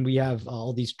 and we have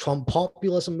all these Trump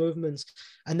populism movements,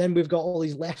 and then we've got all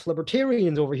these left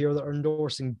libertarians over here that are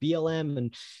endorsing BLM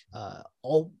and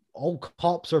all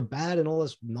cops are bad and all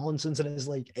this nonsense. And it's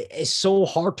like, it's so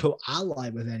hard to ally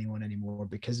with anyone anymore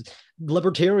because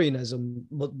libertarianism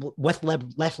with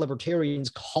left libertarians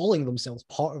calling themselves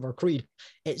part of our creed,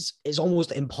 it's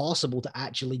almost impossible to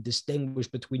actually distinguish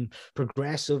between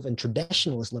progressive and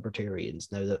traditionalist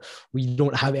libertarians now that we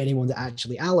don't have anyone to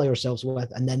actually ally ourselves with.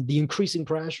 And then the increasing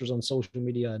pressures on social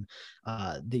media and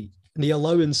the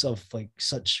allowance of like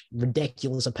such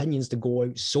ridiculous opinions to go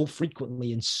out so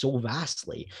frequently and so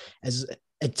vastly, as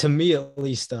to me at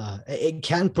least, it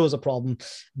can pose a problem.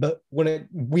 But when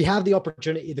we have the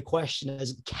opportunity, the question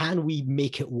is, can we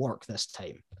make it work this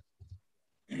time?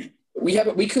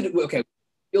 We could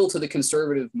appeal to the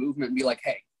conservative movement and be like,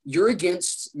 hey, you're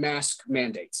against mask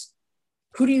mandates.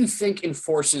 Who do you think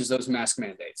enforces those mask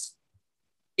mandates?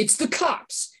 It's the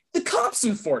cops. The cops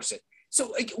enforce it. So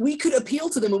like we could appeal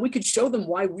to them and we could show them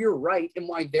why we're right and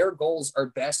why their goals are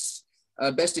best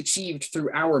achieved through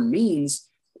our means.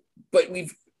 But in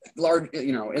large,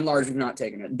 we've not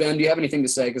taken it. Ben, do you have anything to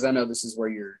say? Because I know this is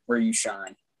where you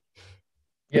shine.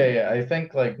 Yeah. I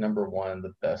think like number one,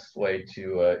 the best way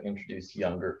to introduce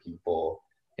younger people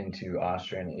into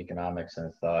Austrian economics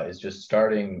and thought is just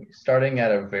starting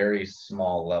at a very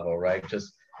small level, right?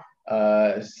 Just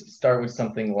start with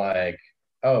something like,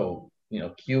 oh,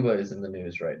 Cuba is in the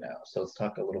news right now, so let's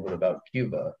talk a little bit about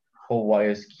Cuba. Well, why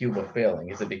is Cuba failing?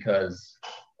 Is it because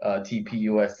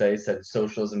TPUSA said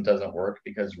socialism doesn't work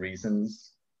because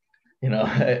reasons? No,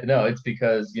 it's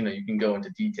because you can go into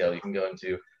detail. You can go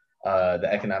into the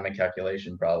economic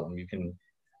calculation problem. You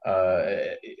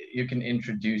can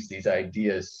introduce these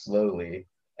ideas slowly,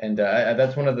 and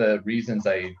that's one of the reasons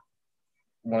I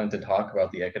wanted to talk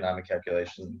about the economic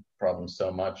calculation problem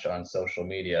so much on social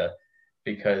media,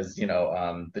 because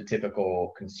the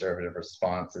typical conservative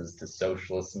responses to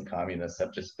socialists and communists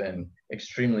have just been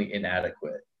extremely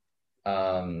inadequate.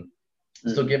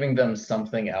 So giving them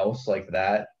something else like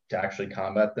that to actually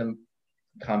combat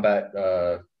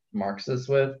Marxists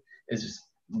with is just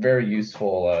very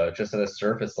useful, just at a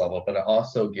surface level, but it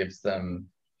also gives them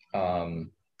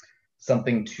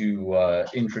something to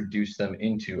introduce them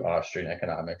into Austrian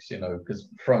economics, because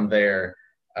from there,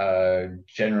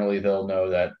 generally they'll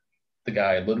know that the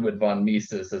guy Ludwig von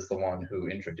Mises is the one who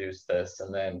introduced this,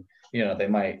 and then they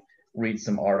might read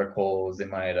some articles, they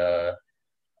might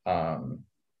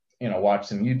watch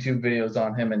some YouTube videos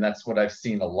on him, and that's what I've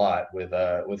seen a lot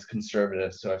with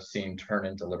conservatives who I've seen turn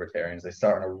into libertarians. They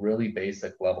start on a really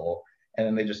basic level, and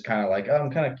then they just kind of like, oh,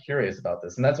 I'm kind of curious about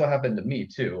this, and that's what happened to me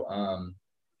too.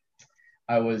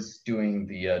 I was doing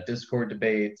the Discord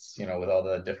debates, with all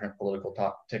the different political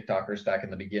TikTokers back in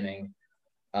the beginning.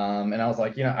 And I was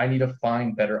like, I need to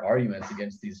find better arguments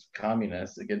against these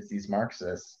communists, against these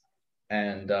Marxists.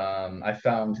 And I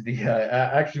found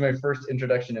actually my first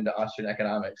introduction into Austrian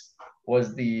economics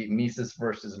was the Mises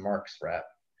versus Marx rap.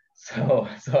 So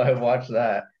I watched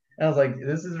that. And I was like,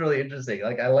 this is really interesting.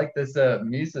 Like, I like this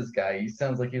Mises guy. He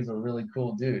sounds like he's a really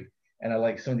cool dude. And I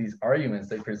like some of these arguments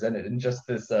they presented in just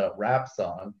this rap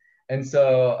song. And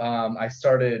so I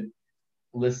started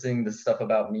listening to stuff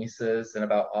about Mises and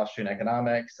about Austrian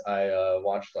economics. I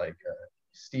watched like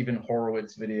Stephen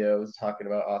Horowitz videos talking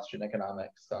about Austrian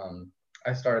economics.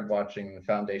 I started watching the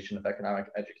Foundation of Economic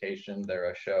Education,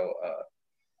 their show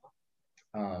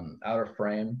Out of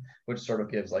Frame, which sort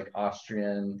of gives like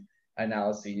Austrian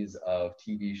analyses of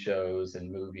TV shows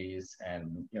and movies,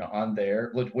 and on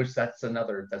there, which that's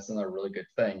another really good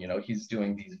thing. He's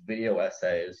doing these video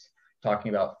essays talking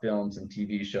about films and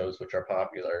TV shows which are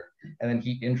popular, and then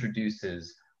he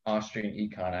introduces Austrian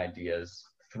econ ideas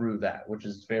through that, which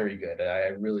is very good.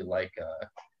 I really like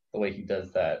the way he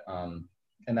does that,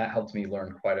 and that helped me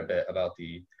learn quite a bit about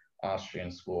the Austrian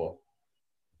school.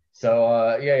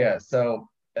 So so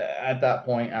at that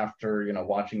point, after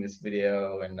watching this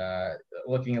video and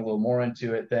looking a little more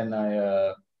into it, then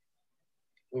I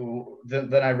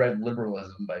read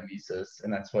Liberalism by Mises,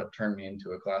 and that's what turned me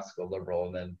into a classical liberal.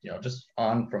 And then just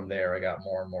on from there, I got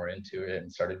more and more into it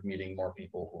and started meeting more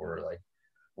people who were like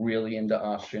really into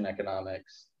Austrian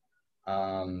economics.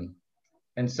 And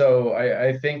so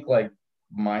I think like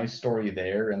my story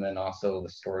there, and then also the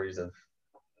stories of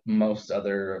most of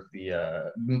the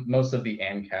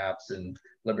ANCAPs and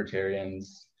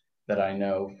libertarians that I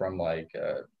know from like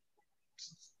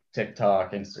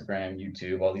TikTok, Instagram,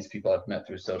 YouTube, all these people I've met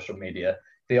through social media,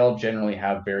 they all generally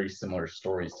have very similar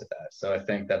stories to that. So I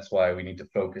think that's why we need to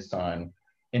focus on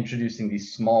introducing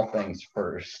these small things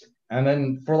first. And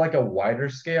then for like a wider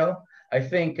scale, I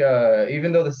think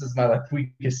even though this is my like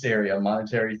weakest area,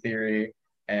 monetary theory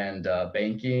and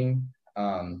banking,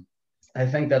 I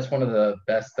think that's one of the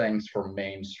best things for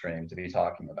mainstream to be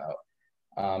talking about.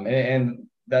 And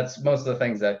that's most of the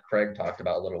things that Craig talked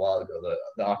about a little while ago,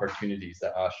 the opportunities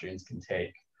that Austrians can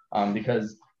take,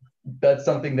 because that's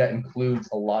something that includes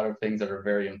a lot of things that are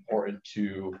very important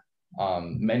to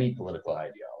many political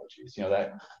ideologies.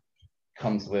 That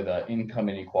comes with income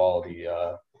inequality,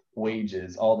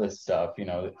 wages, all this stuff.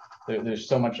 There's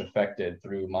so much affected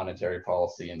through monetary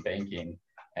policy and banking.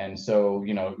 And so,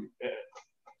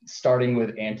 starting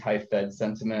with anti-Fed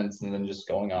sentiments and then just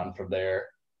going on from there,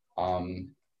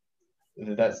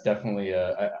 that's definitely,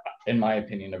 in my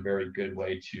opinion, a very good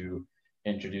way to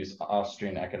introduce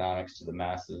Austrian economics to the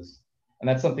masses. And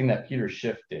that's something that Peter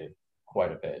Schiff did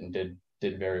quite a bit and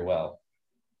did very well.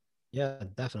 Yeah,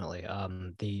 definitely.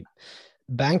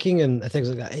 banking and things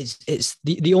like that, it's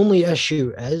the only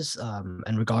issue is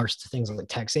in regards to things like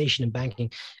taxation and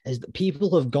banking, is that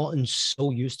people have gotten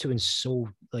so used to and so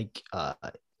like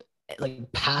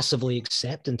passively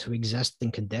accept into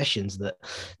existing conditions that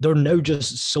they're now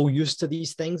just so used to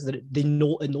these things that they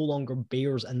know it no longer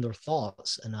bears in their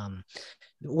thoughts. And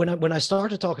when I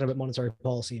started talking about monetary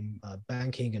policy and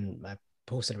banking, and I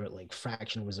posted about like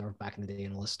fractional reserve back in the day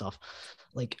and all this stuff,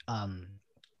 like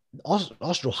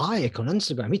Austro Hayek on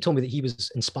Instagram, he told me that he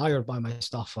was inspired by my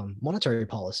stuff on monetary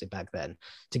policy back then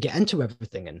to get into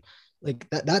everything. And like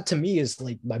that to me is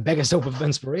like my biggest hope of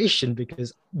inspiration,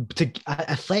 because to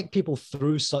affect people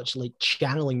through such like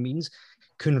channeling means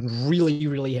can really,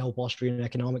 really help Austrian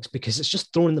economics, because it's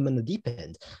just throwing them in the deep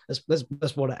end.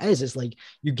 That's what it is. It's like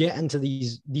you get into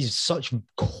these such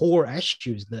core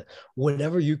issues that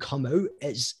whenever you come out,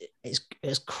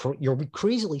 you're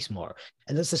crazily smart.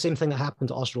 And that's the same thing that happened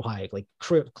to Austro Hayek. Like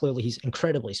clearly he's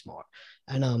incredibly smart.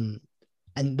 And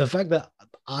the fact that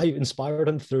I inspired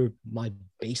him through my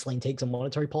baseline takes on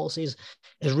monetary policies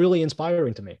is really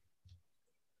inspiring to me.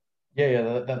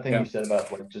 Yeah, that thing you said about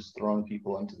like just throwing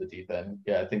people into the deep end.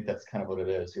 Yeah, I think that's kind of what it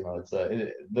is. You know, it's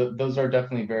those are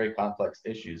definitely very complex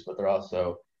issues, but they're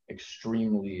also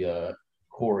extremely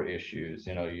core issues.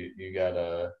 You know, you got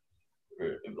a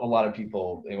lot of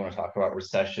people, they want to talk about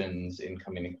recessions,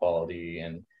 income inequality,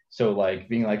 and so like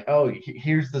being like, oh,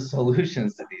 here's the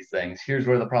solutions to these things. Here's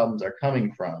where the problems are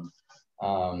coming from.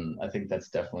 I think that's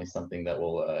definitely something that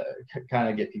will kind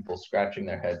of get people scratching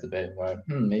their heads a bit and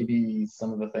going, maybe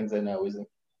some of the things I know isn't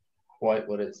quite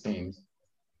what it seems.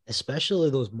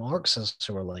 Especially those Marxists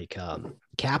who are like,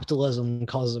 capitalism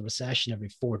causes a recession every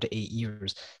 4 to 8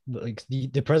 years. But like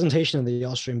the presentation of the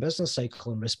Austrian business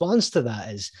cycle in response to that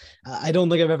is, I don't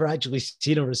think I've ever actually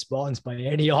seen a response by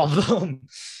any of them.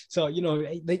 So, you know,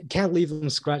 they can't leave them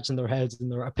scratching their heads, and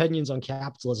their opinions on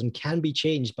capitalism can be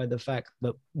changed by the fact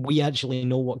that we actually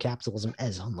know what capitalism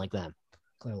is, unlike them,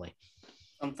 clearly.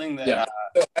 Something that...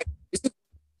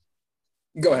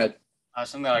 Go ahead.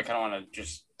 Something that I kind of want to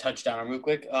just touch down on real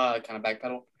quick, kind of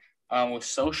backpedal, with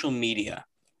social media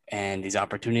and these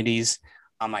opportunities.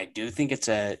 I do think it's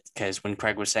because when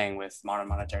Craig was saying with modern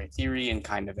monetary theory and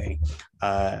kind of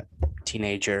a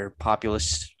teenager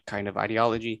populist kind of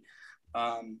ideology,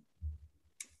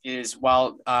 is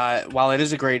while it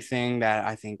is a great thing that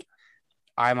I think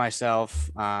I myself,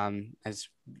 as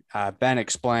Ben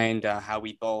explained, how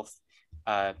we both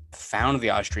found the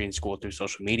Austrian school through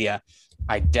social media,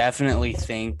 I definitely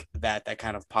think that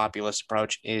kind of populist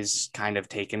approach is kind of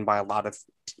taken by a lot of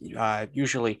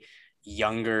usually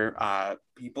younger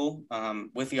people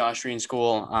with the Austrian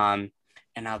school,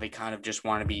 and how they kind of just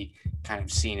want to be kind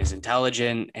of seen as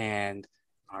intelligent and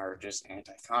are just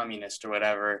anti-communist or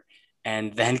whatever,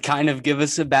 and then kind of give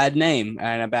us a bad name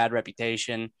and a bad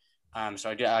reputation. So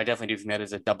I definitely do think that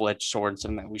is a double-edged sword,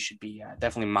 something that we should be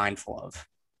definitely mindful of.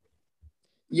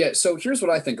 Yeah, so here's what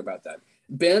I think about that.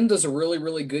 Ben does a really,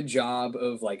 really good job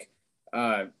of like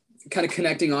kind of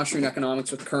connecting Austrian economics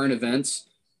with current events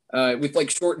with like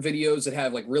short videos that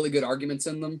have like really good arguments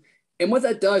in them. And what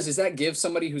that does is that gives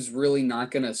somebody who's really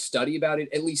not going to study about it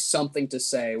at least something to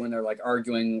say when they're like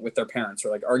arguing with their parents or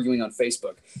like arguing on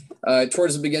Facebook.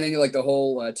 Towards the beginning of like the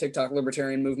whole TikTok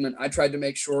libertarian movement, I tried to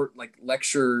make short like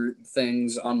lecture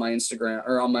things on my Instagram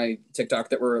or on my TikTok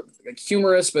that were like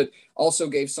humorous, but also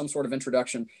gave some sort of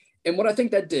introduction. And what I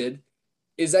think that did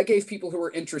is that gave people who were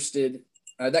interested,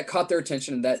 that caught their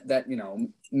attention, and that you know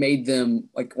made them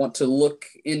like want to look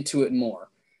into it more.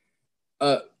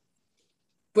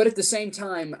 But at the same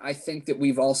time, I think that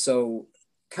we've also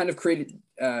kind of created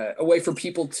a way for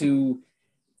people to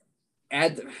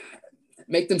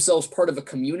make themselves part of a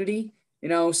community, you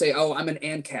know, say, oh, I'm an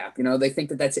ANCAP, you know, they think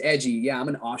that that's edgy. Yeah, I'm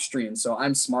an Austrian, so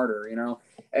I'm smarter, you know.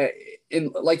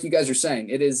 And like you guys are saying,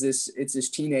 it's this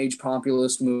teenage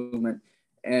populist movement,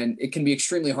 and it can be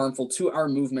extremely harmful to our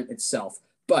movement itself.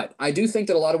 But I do think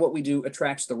that a lot of what we do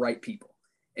attracts the right people.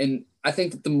 And I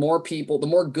think that the more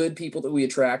good people that we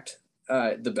attract,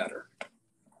 the better.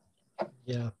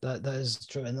 Yeah, that is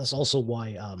true, and that's also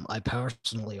why I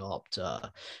personally opt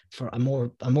for a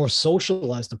more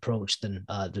socialized approach than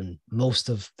most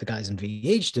of the guys in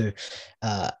VH do.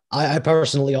 I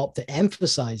personally opt to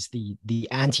emphasize the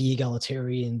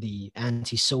anti-egalitarian, the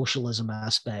anti-socialism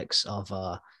aspects of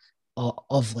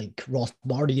like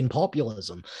Rothbardian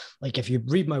populism. Like if you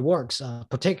read my works,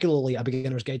 particularly A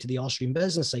Beginner's Guide to the Austrian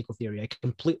Business Cycle Theory,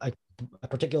 I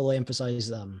particularly emphasize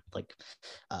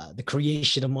the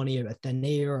creation of money out of thin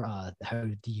air, how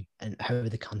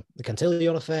the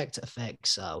Cantillon effect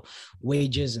affects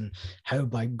wages, and how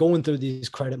by going through these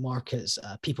credit markets,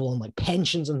 people on like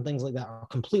pensions and things like that are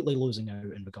completely losing out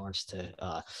in regards to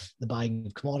the buying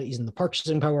of commodities and the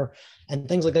purchasing power and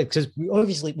things like that. Because we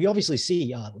obviously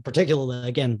see, particularly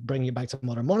again bringing it back to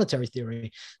modern monetary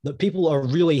theory, that people are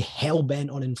really hell bent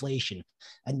on inflation.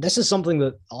 And this is something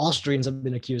that Austrians have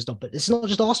been accused of, but it's not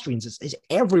just Austrians, it's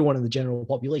everyone in the general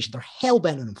population. They're hell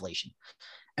bent on inflation.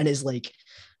 And it's like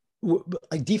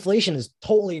deflation is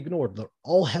totally ignored. They're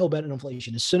all hell bent on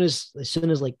inflation. As soon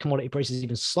as like commodity prices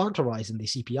even start to rise in the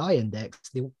CPI index,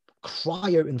 they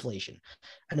cry out inflation.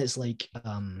 And it's like,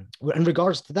 in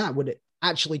regards to that, when it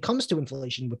actually comes to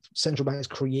inflation, with central banks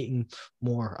creating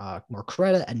more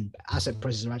credit and asset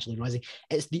prices are actually rising,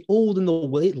 it's the old and the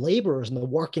laborers and the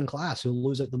working class who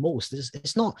lose out the most.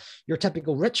 It's not your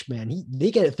typical rich man. They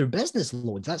get it through business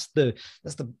loans. That's the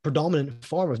predominant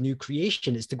form of new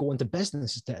creation, is to go into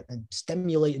businesses and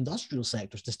stimulate industrial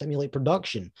sectors, to stimulate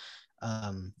production.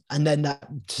 And then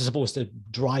that's supposed to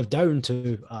drive down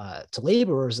to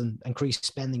laborers and increase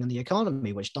spending in the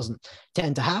economy, which doesn't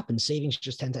tend to happen. Savings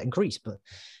just tend to increase. But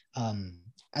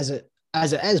as it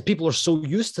is, people are so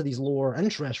used to these lower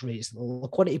interest rates, the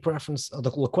liquidity preference, or the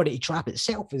liquidity trap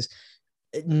itself is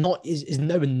now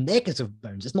in negative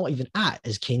bounds. It's not even at,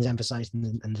 as Keynes emphasized,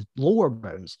 in the lower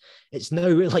bounds. It's now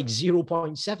like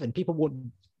 0.7.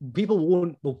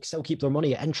 People will still keep their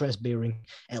money at interest bearing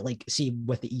at, like, see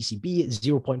with the ECB, it's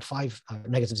 0.5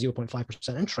 negative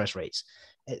 0.5% interest rates.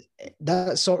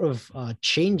 That sort of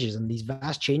changes, and these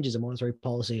vast changes in monetary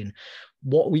policy, and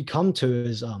what we come to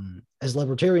is as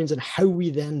libertarians, and how we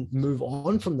then move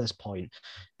on from this point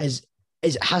has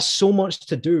so much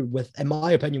to do with, in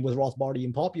my opinion, with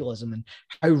Rothbardian populism, and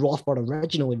how Rothbard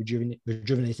originally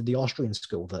rejuvenated the Austrian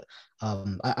school. That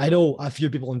I know a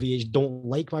few people in VH don't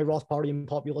like my Rothbardian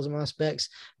populism aspects,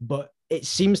 but it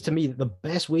seems to me that the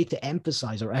best way to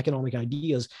emphasize our economic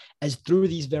ideas is through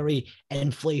these very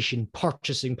inflation,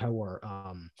 purchasing power,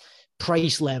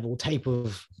 price level type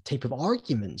of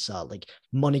arguments, like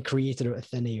money created out of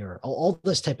thin air, all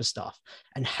this type of stuff,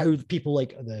 and how people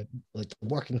like the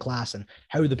working class, and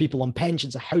how the people on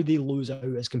pensions, how they lose out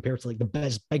as compared to like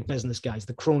the big business guys,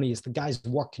 the cronies, the guys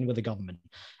working with the government,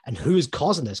 and who's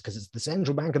causing this, because it's the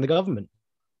central bank and the government.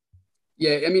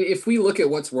 Yeah, I mean, if we look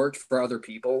at what's worked for other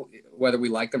people, whether we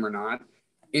like them or not,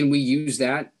 and we use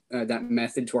that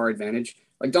method to our advantage,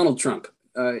 like Donald Trump,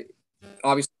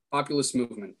 obviously populist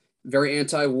movement, very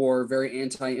anti-war, very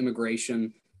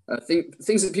anti-immigration,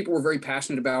 things that people were very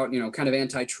passionate about, kind of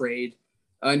anti-trade.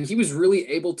 And he was really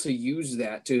able to use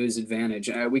that to his advantage.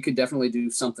 We could definitely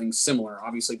do something similar,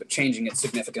 obviously, but changing it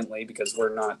significantly, because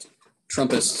we're not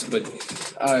Trumpists. But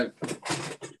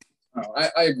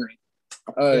I agree.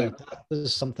 This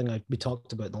is something we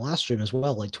talked about in the last stream as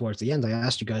well. Like towards the end, I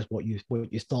asked you guys what you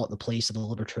thought the place of the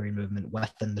libertarian movement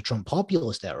within the Trump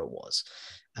populist era was,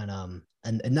 and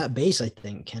that base, I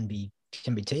think, can be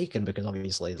taken, because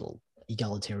obviously the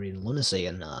egalitarian lunacy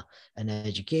and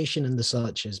education and the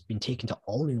such has been taken to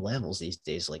all new levels these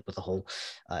days, like with the whole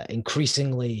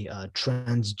increasingly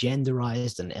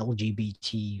transgenderized and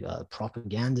LGBT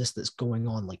propagandist that's going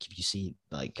on. Like if you see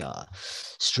like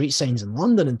street signs in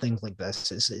London and things like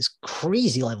this, it's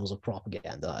crazy levels of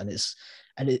propaganda,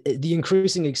 and the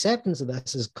increasing acceptance of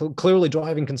this is clearly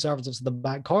driving conservatives to the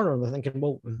back corner. And they're thinking,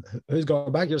 well, who's got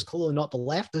our back here? Is clearly not the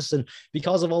leftists. And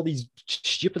because of all these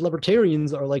stupid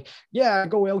libertarians that are like, yeah,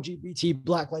 go LGBT,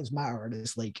 Black Lives Matter. And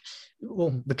it's like,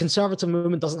 well, the conservative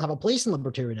movement doesn't have a place in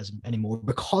libertarianism anymore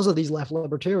because of these left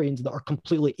libertarians that are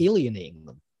completely alienating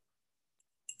them.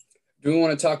 Do we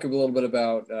want to talk a little bit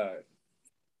about,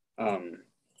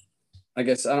 I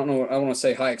guess, I don't know, I want to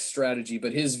say Hayek's strategy,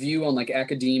 but his view on like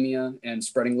academia and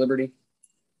spreading liberty?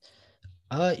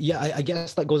 I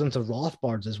guess that goes into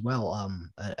Rothbard's as well,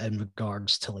 in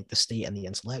regards to like the state and the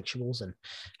intellectuals, and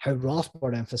how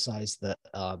Rothbard emphasized that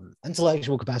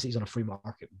intellectual capacities on a free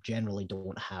market generally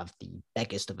don't have the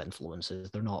biggest of influences.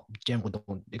 They're not, generally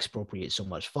don't expropriate so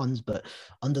much funds, but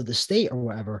under the state or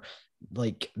whatever,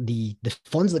 like the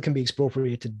funds that can be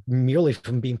expropriated merely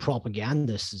from being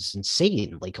propagandists is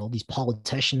insane. Like all these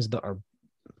politicians that are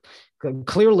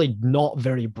clearly not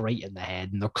very bright in the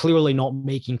head, and they're clearly not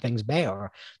making things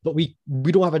better. But we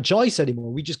don't have a choice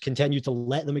anymore. We just continue to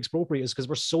let them expropriate us because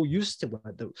we're so used to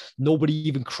it that nobody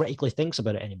even critically thinks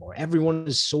about it anymore. Everyone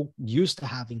is so used to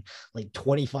having like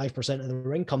 25% of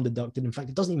their income deducted. In fact,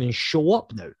 it doesn't even show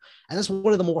up now. And that's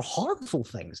one of the more harmful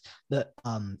things, that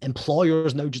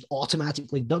employers now just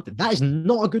automatically deduct it. That is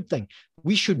not a good thing.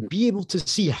 We should be able to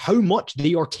see how much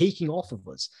they are taking off of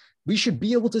us. We should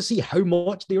be able to see how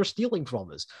much they are stealing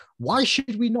from us. Why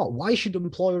should we not? Why should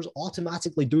employers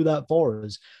automatically do that for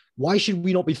us? Why should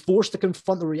we not be forced to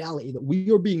confront the reality that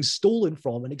we are being stolen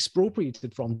from and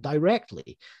expropriated from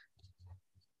directly?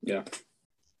 Yeah.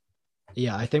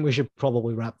 Yeah, I think we should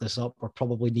probably wrap this up. We're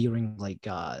probably nearing like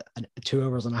 2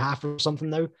 hours and a half or something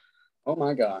now. Oh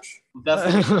my gosh.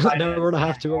 Definitely. An hour and a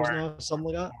half, 2 hours now, something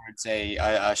like that. It's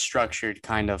a structured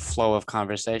kind of flow of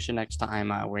conversation next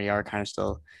time. We are kind of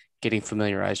still getting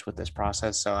familiarized with this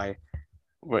process. So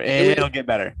it'll get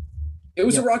better. It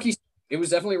was it was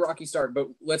definitely a rocky start, but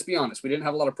let's be honest, we didn't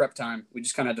have a lot of prep time. We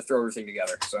just kind of had to throw everything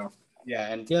together. So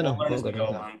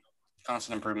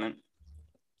constant improvement.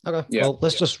 Okay, well,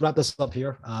 let's just wrap this up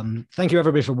here. Thank you,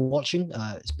 everybody, for watching.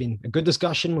 It's been a good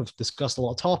discussion. We've discussed a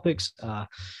lot of topics.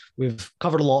 We've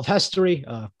covered a lot of history.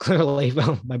 Clearly,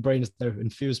 well, my brain is now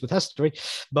infused with history.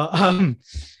 But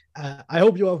I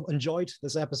hope you all enjoyed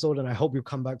this episode, and I hope you'll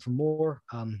come back for more.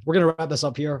 We're going to wrap this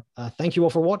up here. Thank you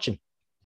all for watching.